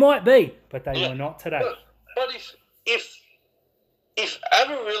 They might be, but they were not today. But if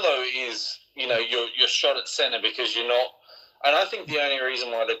Averillo is, your shot at centre because you're not... And I think the only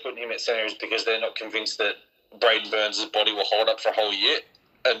reason why they're putting him at centre is because they're not convinced that Braden Burns' body will hold up for a whole year.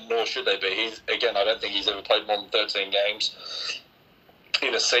 and nor should they be. I don't think he's ever played more than 13 games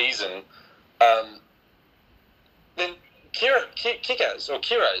in a season. Then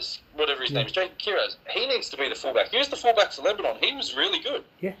Kiraz, whatever his name is, Jacob Kiraz, he needs to be the fullback. He was the fullback for Lebanon. He was really good.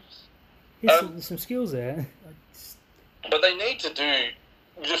 Yeah. Some skills there. But they need to do...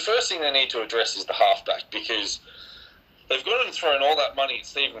 The first thing they need to address is the halfback, because they've gone and thrown all that money at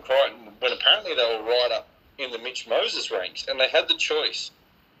Stephen Crichton when apparently they were right up in the Mitch Moses ranks, and they had the choice.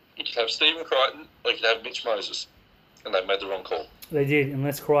 You could have Stephen Crichton or you could have Mitch Moses, and they made the wrong call. They did,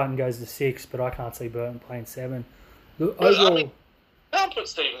 unless Crichton goes to 6, but I can't see Burton playing 7. Overall, you can't put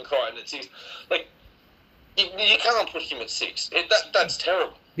Stephen Crichton at 6. Like, you can't put him at 6. That's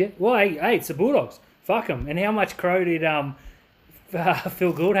terrible. Yeah, well, hey, it's the Bulldogs. Fuck them. And how much crow did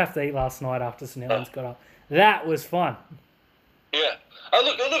Phil Gould have to eat last night after St Helens got up? That was fun. Yeah.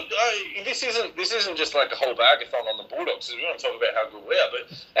 Look. This isn't just like a whole bagathon on the Bulldogs. We want to talk about how good we are,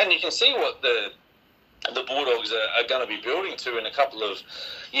 and you can see what the Bulldogs are going to be building to in a couple of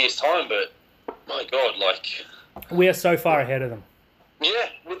years' time. But my God, like, we are so far ahead of them. Yeah,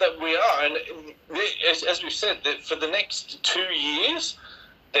 we are, and as we've said, that for the next 2 years,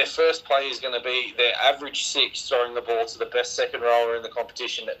 their first play is going to be their average 6 throwing the ball to the best second rower in the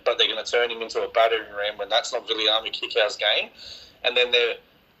competition, but they're going to turn him into a battering ram when that's not really Army Kickout's game. And then they're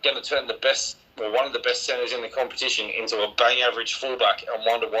going to turn one of the best centres in the competition into a bang average fullback and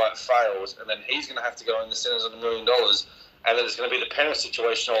wonder why it fails. And then he's going to have to go in the centres on $1 million. And then it's going to be the Penrith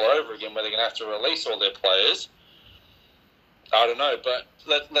situation all over again where they're going to have to release all their players. I don't know, but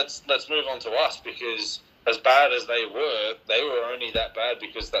let's move on to us, because as bad as they were only that bad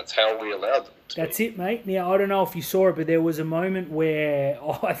because that's how we allowed them to. That's it, mate. Now, I don't know if you saw it, but there was a moment where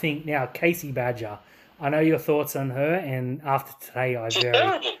I think now Casey Badger, I know your thoughts on her, and after today,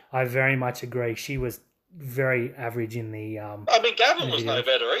 I very much agree. She was very average in the... Gavin was no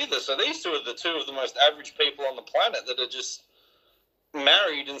better either, so these two are the two of the most average people on the planet that are just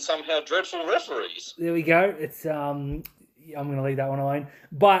married and somehow dreadful referees. There we go. It's I'm going to leave that one alone.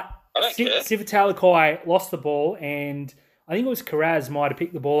 But Sifa Talakai lost the ball, and I think it was Karaz might have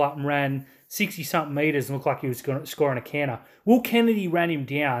picked the ball up and ran 60-something metres and looked like he was going to score on a counter. Will Kennedy ran him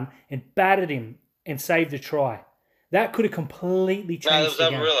down and battered him and saved a try. That could have completely changed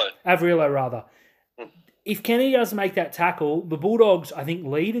the game. Averillo, rather. If Kennedy doesn't make that tackle, the Bulldogs, I think,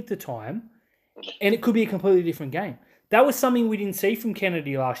 lead at the time, and it could be a completely different game. That was something we didn't see from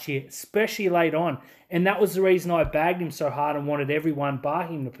Kennedy last year, especially late on. And that was the reason I bagged him so hard and wanted everyone bar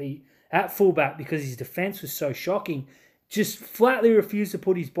him to be at fullback, because his defence was so shocking. Just flatly refused to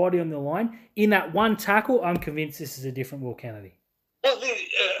put his body on the line. In that one tackle, I'm convinced this is a different Will Kennedy. Well,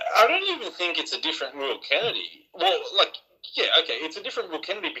 I don't even think it's a different Will Kennedy. Well, it's a different Will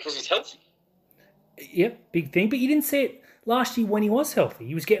Kennedy because he's healthy. Yep, big thing. But you didn't see it last year when he was healthy.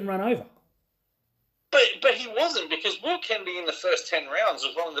 He was getting run over. But he wasn't, because Will Kennedy in the first 10 rounds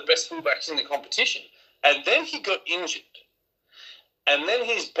was one of the best fullbacks in the competition. And then he got injured. And then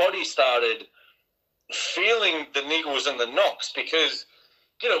his body started feeling the niggles and the knocks, because,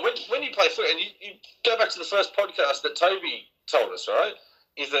 when you play football, and you go back to the first podcast that Toby told us, right,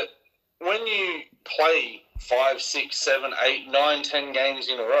 is that when you play 5, 6, 7, 8, 9, 10 games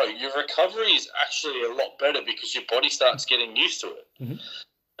in a row, your recovery is actually a lot better because your body starts getting used to it. Mm-hmm.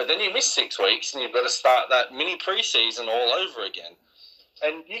 But then you miss 6 weeks and you've got to start that mini pre-season all over again.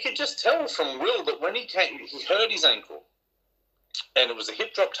 And you could just tell from Will that when he came, he hurt his ankle. And it was a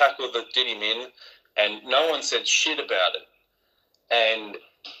hip drop tackle that did him in, and no one said shit about it. And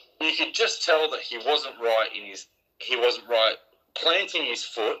you could just tell that he wasn't right planting his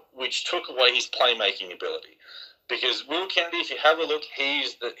foot, which took away his playmaking ability. Because Will Kennedy, if you have a look,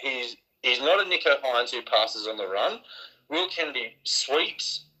 he's not a Nico Hines who passes on the run. Will Kennedy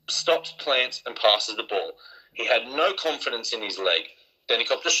sweeps, stops, plants, and passes the ball. He had no confidence in his leg. Then he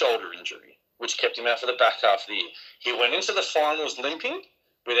got the shoulder injury, which kept him out for the back half of the year. He went into the finals limping,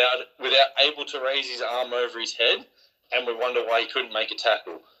 without able to raise his arm over his head, and we wonder why he couldn't make a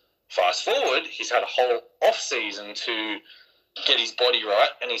tackle. Fast forward, he's had a whole off-season to get his body right,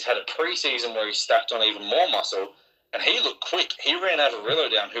 and he's had a pre-season where he stacked on even more muscle, and he looked quick. He ran Averillo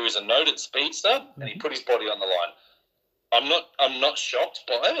down, who is a noted speedster, and he put his body on the line. I'm not shocked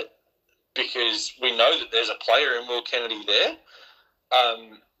by it, because we know that there's a player in Will Kennedy there.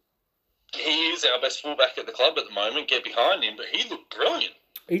 He is our best fullback at the club at the moment. Get behind him, but he looked brilliant.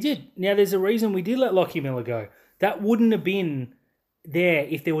 He did. Now, there's a reason we did let Lockie Miller go. That wouldn't have been there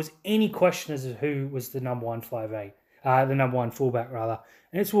if there was any question as to who was the number one 5'8", the number one fullback, rather.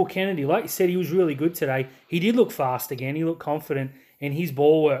 And it's Will Kennedy. Like you said, he was really good today. He did look fast again. He looked confident, and his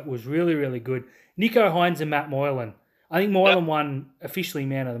ball work was really, really good. Nico Hines and Matt Moylan. I think Moylan won officially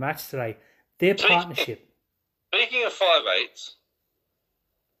man of the match today. Their partnership. Speaking of 5'8",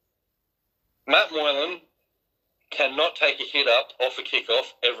 Matt Moylan cannot take a hit up off a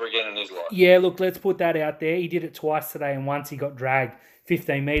kickoff ever again in his life. Yeah, look, let's put that out there. He did it twice today, and once he got dragged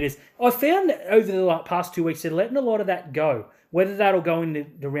 15 metres. I found that over the past 2 weeks they're letting a lot of that go. Whether that'll go into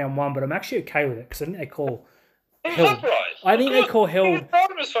the round one, but I'm actually okay with it because I think they call held. I think they call held. You can throw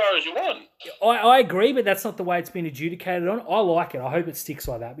them as far as you want. I agree, but that's not the way it's been adjudicated on. I like it. I hope it sticks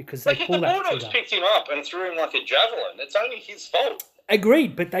like that because they pull that. The Bulldogs picked him up and threw him like a javelin. It's only his fault.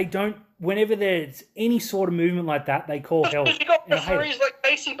 Agreed, but they don't. Whenever there's any sort of movement like that, they call held. Because you got referees like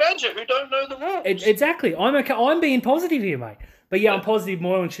Casey Badger who don't know the rules. Exactly. I'm okay. I'm being positive here, mate. But yeah, I'm positive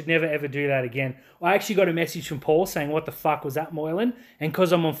Moylan should never ever do that again. I actually got a message from Paul saying, "What the fuck was that, Moylan?" And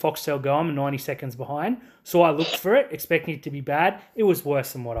because I'm on Foxtel Go, I'm 90 seconds behind. So I looked for it, expecting it to be bad. It was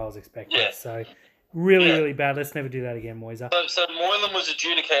worse than what I was expecting. Yeah. So really bad. Let's never do that again, Moisa. So Moylan was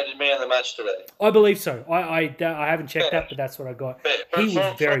adjudicated man of the match today. I believe so. I haven't checked that, but that's what I got. He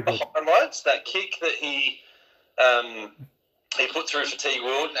was very good. Highlights, that kick that he put through for Teague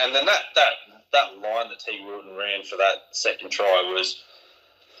Wilton, and then that line that Teague Wilton ran for that second try was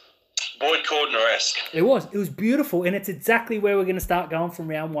Boyd Cordner-esque. It was beautiful, and it's exactly where we're going to start going from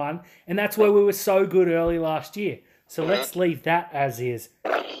round one, and that's where we were so good early last year. So let's leave that as is.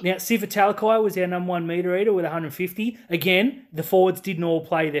 Now, Sifa Talakai was our number one meter eater with 150. Again, the forwards didn't all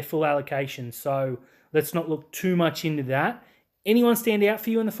play their full allocation, so let's not look too much into that. Anyone stand out for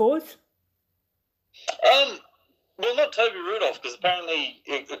you in the forwards? Well, not Toby Rudolph, because apparently,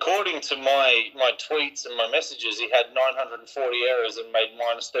 according to my tweets and my messages, he had 940 errors and made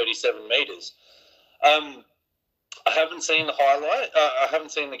minus 37 metres. I haven't seen the highlight. I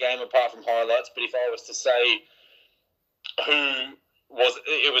haven't seen the game apart from highlights, but if I was to say who was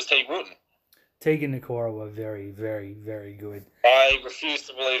it, was Teague Wilton. Teague and Nakora were very, very, very good. I refuse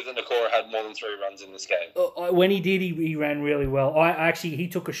to believe that Nakora had more than 3 runs in this game. When he did, he ran really well. He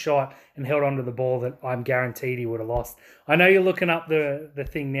took a shot and held onto the ball that I'm guaranteed he would have lost. I know you're looking up the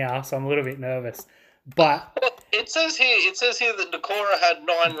thing now, so I'm a little bit nervous. But it says here that Nakora had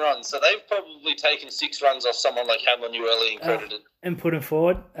 9 runs, so they've probably taken 6 runs off someone like Hamlin Ueli and credited. And put him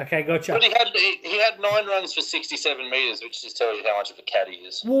forward? Okay, gotcha. But he had 9 runs for 67 metres, which just tells you how much of a cat he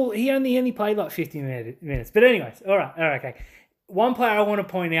is. Well, he only played like 50 minutes. But anyways, all right, okay. One player I want to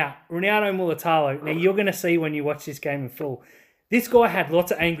point out, Ronaldo Mulatalo. Now, you're going to see when you watch this game in full. This guy had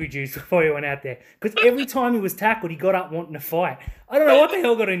lots of angry juice before he went out there. Because every time he was tackled, he got up wanting to fight. I don't know what the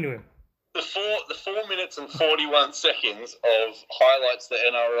hell got into him. The 4 minutes and 41 seconds of highlights the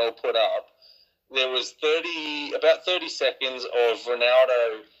NRL put up, there was about 30 seconds of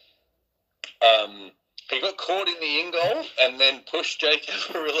Ronaldo. He got caught in the in goal and then pushed Jake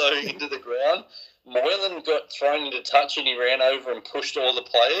Averillo into the ground. Moylan got thrown into touch and he ran over and pushed all the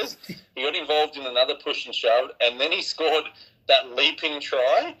players. He got involved in another push and shove, and then he scored that leaping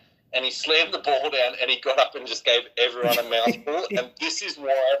try. And he slammed the ball down and he got up and just gave everyone a mouthful. And this is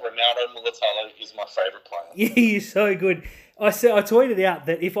why Ronaldo Mulatalo is my favourite player. Yeah, he's so good. I tweeted out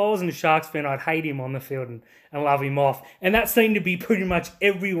that if I wasn't a Sharks fan, I'd hate him on the field and love him off. And that seemed to be pretty much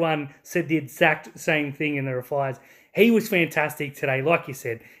everyone said the exact same thing in the replies. He was fantastic today. Like you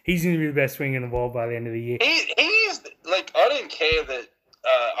said, he's going to be the best winger in the world by the end of the year. He's like, I don't care that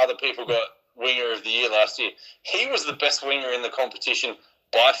other people got winger of the year last year. He was the best winger in the competition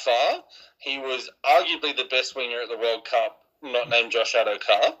by far. He was arguably the best winger at the World Cup, not named Josh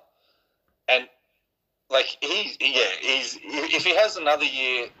Addo-Carr. And, like, if he has another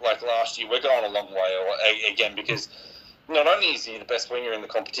year like last year, we're going a long way again, because not only is he the best winger in the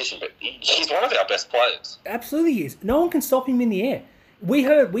competition, but he's one of our best players. Absolutely he is. No one can stop him in the air. We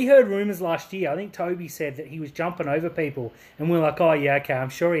heard rumours last year. I think Toby said that he was jumping over people, and we're like, oh, yeah, okay, I'm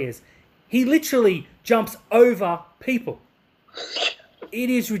sure he is. He literally jumps over people. It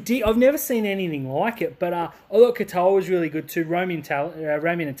is ridiculous. I've never seen anything like it. But I thought Katoa was really good too. Roman and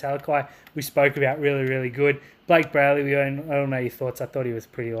Talakai we spoke about really, really good. Blake Brayley, I don't know your thoughts. I thought he was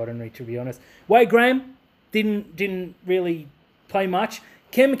pretty ordinary, to be honest. Wade Graham didn't really play much.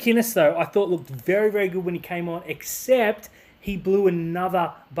 Cam McInnes, though, I thought looked very, very good when he came on, except he blew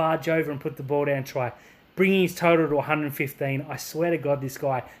another barge over and put the ball down try, bringing his total to 115. I swear to God, this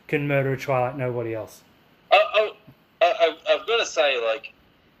guy can murder a try like nobody else. I've got to say, like,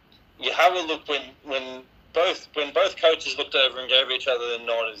 you have a look when both coaches looked over and gave each other the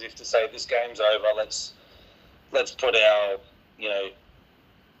nod as if to say, this game's over, let's put our,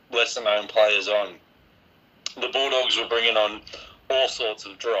 lesser known players on. The Bulldogs were bringing on all sorts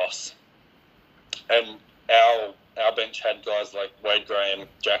of dross, and our bench had guys like Wade Graham,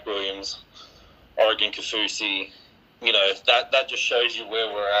 Jack Williams, Oregon Kaufusi, that just shows you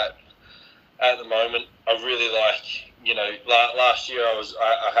where we're at the moment. I really like, last year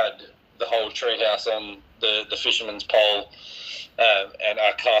I had the whole treehouse on the fisherman's pole, and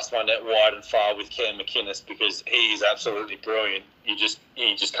I cast my net wide and far with Cam McInnes because he is absolutely brilliant. You just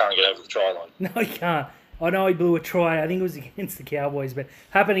can't get over the try line. No, he can't. I know he blew a try. I think it was against the Cowboys, but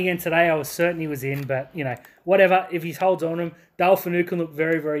happened again today. I was certain he was in, but, whatever. If he holds on him, Dale Finucane looked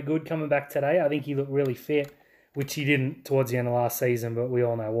very, very good coming back today. I think he looked really fit, which he didn't towards the end of last season, but we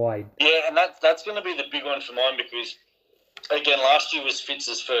all know why. Yeah, and that's going to be the big one for mine because, again, last year was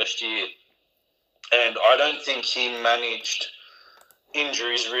Fitz's first year, and I don't think he managed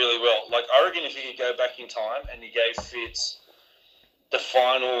injuries really well. Like, I reckon if he could go back in time and he gave Fitz the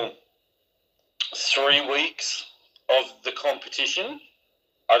final 3 weeks of the competition,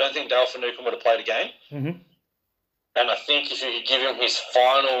 I don't think Dale Finucane would have played a game. Mm-hmm. And I think if you could give him his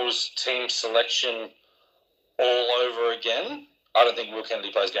finals team selection all over again, I don't think Will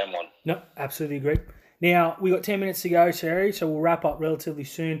Kennedy plays game 1. No, absolutely agree. Now, we got 10 minutes to go, Terry, so we'll wrap up relatively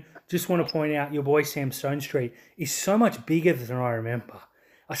soon. Just want to point out your boy Sam Stonestreet is so much bigger than I remember.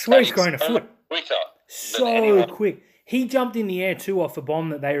 I swear he's growing a foot. Quicker. So quick. He jumped in the air too off a bomb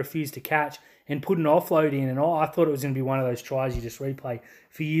that they refused to catch and put an offload in, and I thought it was going to be one of those tries you just replay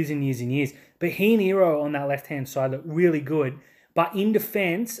for years and years and years. But he and Hero on that left-hand side looked really good. But in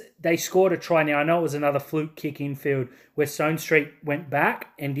defence, they scored a try. Now, I know it was another fluke kick infield where Stonestreet went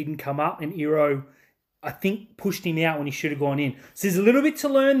back and didn't come up, and Hero, I think, pushed him out when he should have gone in. So there's a little bit to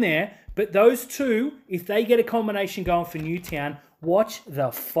learn there, but those two, if they get a combination going for Newtown, watch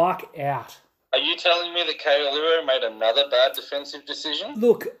the fuck out. Are you telling me that Kaoliro made another bad defensive decision?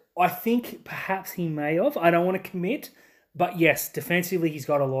 Look, I think perhaps he may have. I don't want to commit. But yes, defensively, he's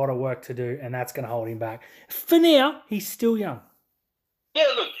got a lot of work to do, and that's going to hold him back. For now, he's still young. Yeah,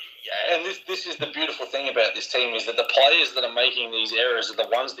 look, and this is the beautiful thing about this team is that the players that are making these errors are the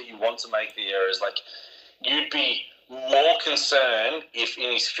ones that you want to make the errors. Like, you'd be more concerned if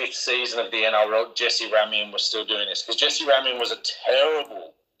in his 5th season of the NRL, Jesse Ramian was still doing this. Because Jesse Ramian was a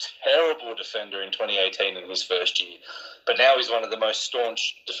terrible defender in 2018 in his first year. But now he's one of the most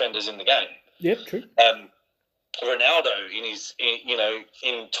staunch defenders in the game. Yep, true. Ronaldo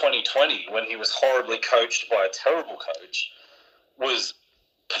in 2020, when he was horribly coached by a terrible coach, was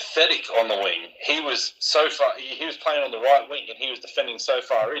pathetic on the wing. He was so far. He was playing on the right wing, and he was defending so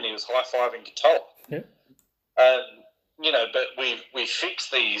far in. He was high-fiving Katoa. Yep. But we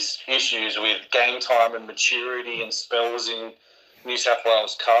fixed these issues with game time and maturity and spells in New South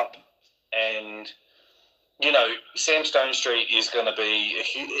Wales Cup, and Sam Stonestreet is going to be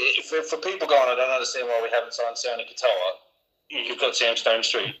for people going, I don't understand why we haven't signed Sione Katoa. You've got Sam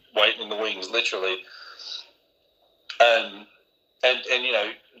Stonestreet waiting in the wings, literally. And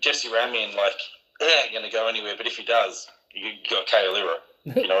Jesse Ramian, he ain't going to go anywhere. But if he does, you got Kaoliro.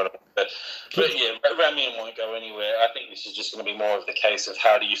 You know what I mean? But yeah, Ramian won't go anywhere. I think this is just going to be more of the case of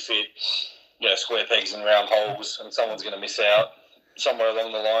how do you fit, square pegs in round holes, and someone's going to miss out somewhere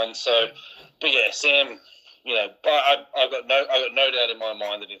along the line. So, but yeah, Sam. I've got no doubt in my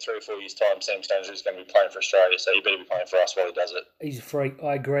mind that in 3 or 4 years' time, Sam Stonestreet is going to be playing for Australia, so he better be playing for us while he does it. He's a freak.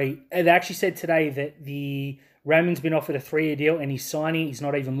 I agree. They actually said today that the Ramon's been offered a 3-year deal and he's signing. He's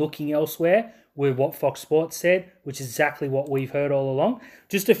not even looking elsewhere, with what Fox Sports said, which is exactly what we've heard all along.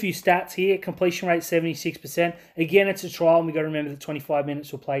 Just a few stats here. Completion rate, 76%. Again, it's a trial, and we've got to remember that 25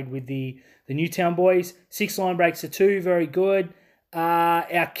 minutes were played with the Newtown boys. 6 line breaks to 2, very good.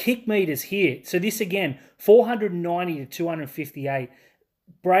 Our kick meters here. So this again, 490 to 258.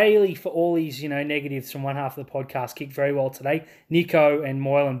 Brayley, for all these, negatives from one half of the podcast, kicked very well today. Nico and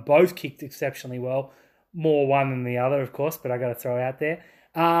Moylan both kicked exceptionally well. More one than the other, of course, but I got to throw it out there.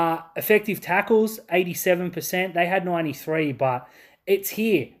 Effective tackles, 87%. They had 93, but it's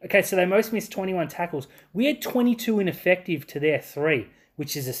here. Okay, so they most missed 21 tackles. We had 22 ineffective to their 3,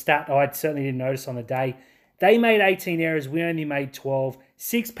 which is a stat I certainly didn't notice on the day. They made 18 errors. We only made 12.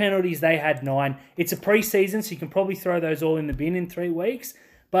 6 penalties. They had 9. It's a preseason, so you can probably throw those all in the bin in 3 weeks.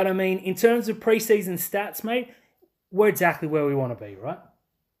 But, I mean, in terms of preseason stats, mate, we're exactly where we want to be, right?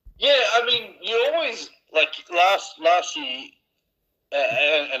 Yeah, I mean, you always, last year,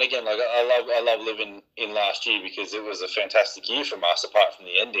 and again, I love living in last year because it was a fantastic year from us, apart from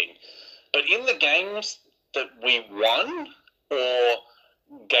the ending. But in the games that we won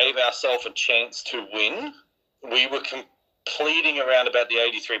or gave ourselves a chance to win, we were completing around about the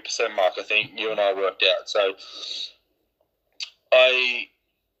 83% mark, I think you and I worked out. So I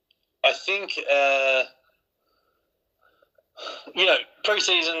think,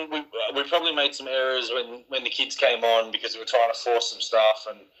 pre-season, we probably made some errors when the kids came on because we were trying to force some stuff.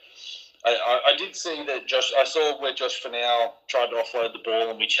 And I did see that I saw where Josh Finau tried to offload the ball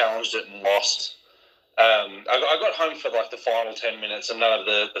and we challenged it and lost. I got home for like the final 10 minutes and none of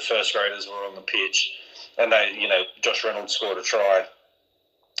the first graders were on the pitch. And Josh Reynolds scored a try.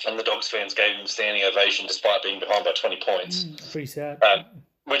 And the Dogs fans gave him standing ovation despite being behind by 20 points. Pretty sad.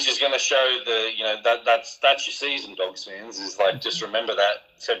 Which is going to show that's your season, Dogs fans, is like just remember that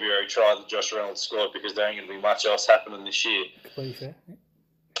February try that Josh Reynolds scored because there ain't going to be much else happening this year. Completely fair.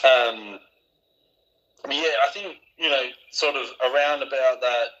 I think, sort of around about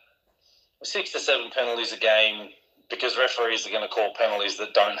that 6 to 7 penalties a game because referees are going to call penalties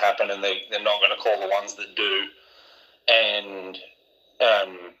that don't happen and they're not going to call the ones that do. And,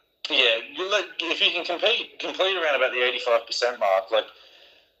 if you can complete around about the 85% mark, like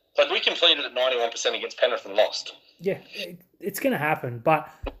we completed at 91% against Penrith and lost. Yeah, it's going to happen. But,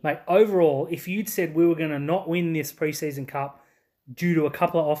 mate, overall, if you'd said we were going to not win this preseason cup due to a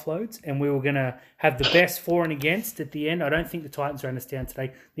couple of offloads and we were going to have the best for and against at the end, I don't think the Titans ran us down today.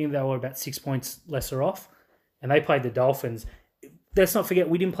 I think they were about 6 points lesser off. And they played the Dolphins. Let's not forget,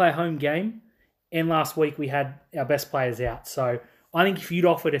 we didn't play a home game. And last week we had our best players out. So I think if you'd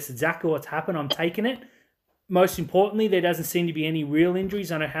offered us exactly what's happened, I'm taking it. Most importantly, there doesn't seem to be any real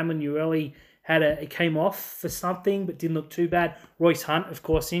injuries. I know Hamlin Ueli it came off for something, but didn't look too bad. Royce Hunt, of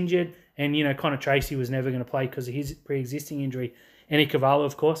course, injured. And, Connor Tracy was never going to play because of his pre-existing injury. And Ikevala,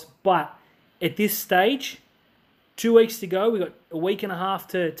 of course. But at this stage, 2 weeks to go, we've got a week and a half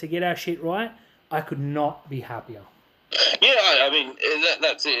to get our shit right. I could not be happier. Yeah, I mean,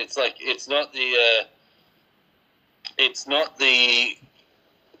 that's it. It's like, it's not the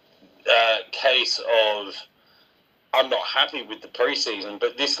case of I'm not happy with the preseason,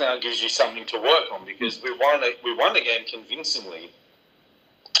 but this now gives you something to work on because we won the game convincingly.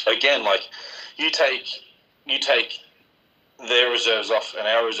 Again, like you take their reserves off and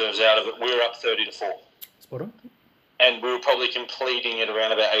our reserves out of it, we were up 30-4. Spot on. And we were probably completing it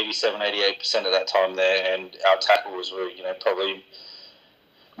around about 87, 88% of that time there, and our tackles were, probably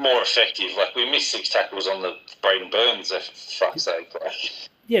more effective. Like we missed 6 tackles on the Braden Burns, for fuck's sake.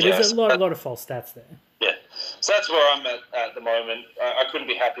 There's a lot of false stats there. Yeah, so that's where I'm at the moment. I couldn't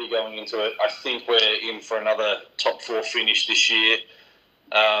be happy going into it. I think we're in for another top 4 finish this year.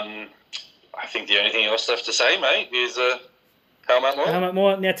 I think the only thing else left to say, mate, is Helmut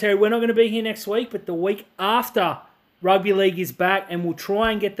Moore. Now, Terry, we're not going to be here next week, but the week after, Rugby League is back, and we'll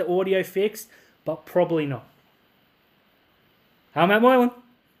try and get the audio fixed, but probably not. Helmut Moylan.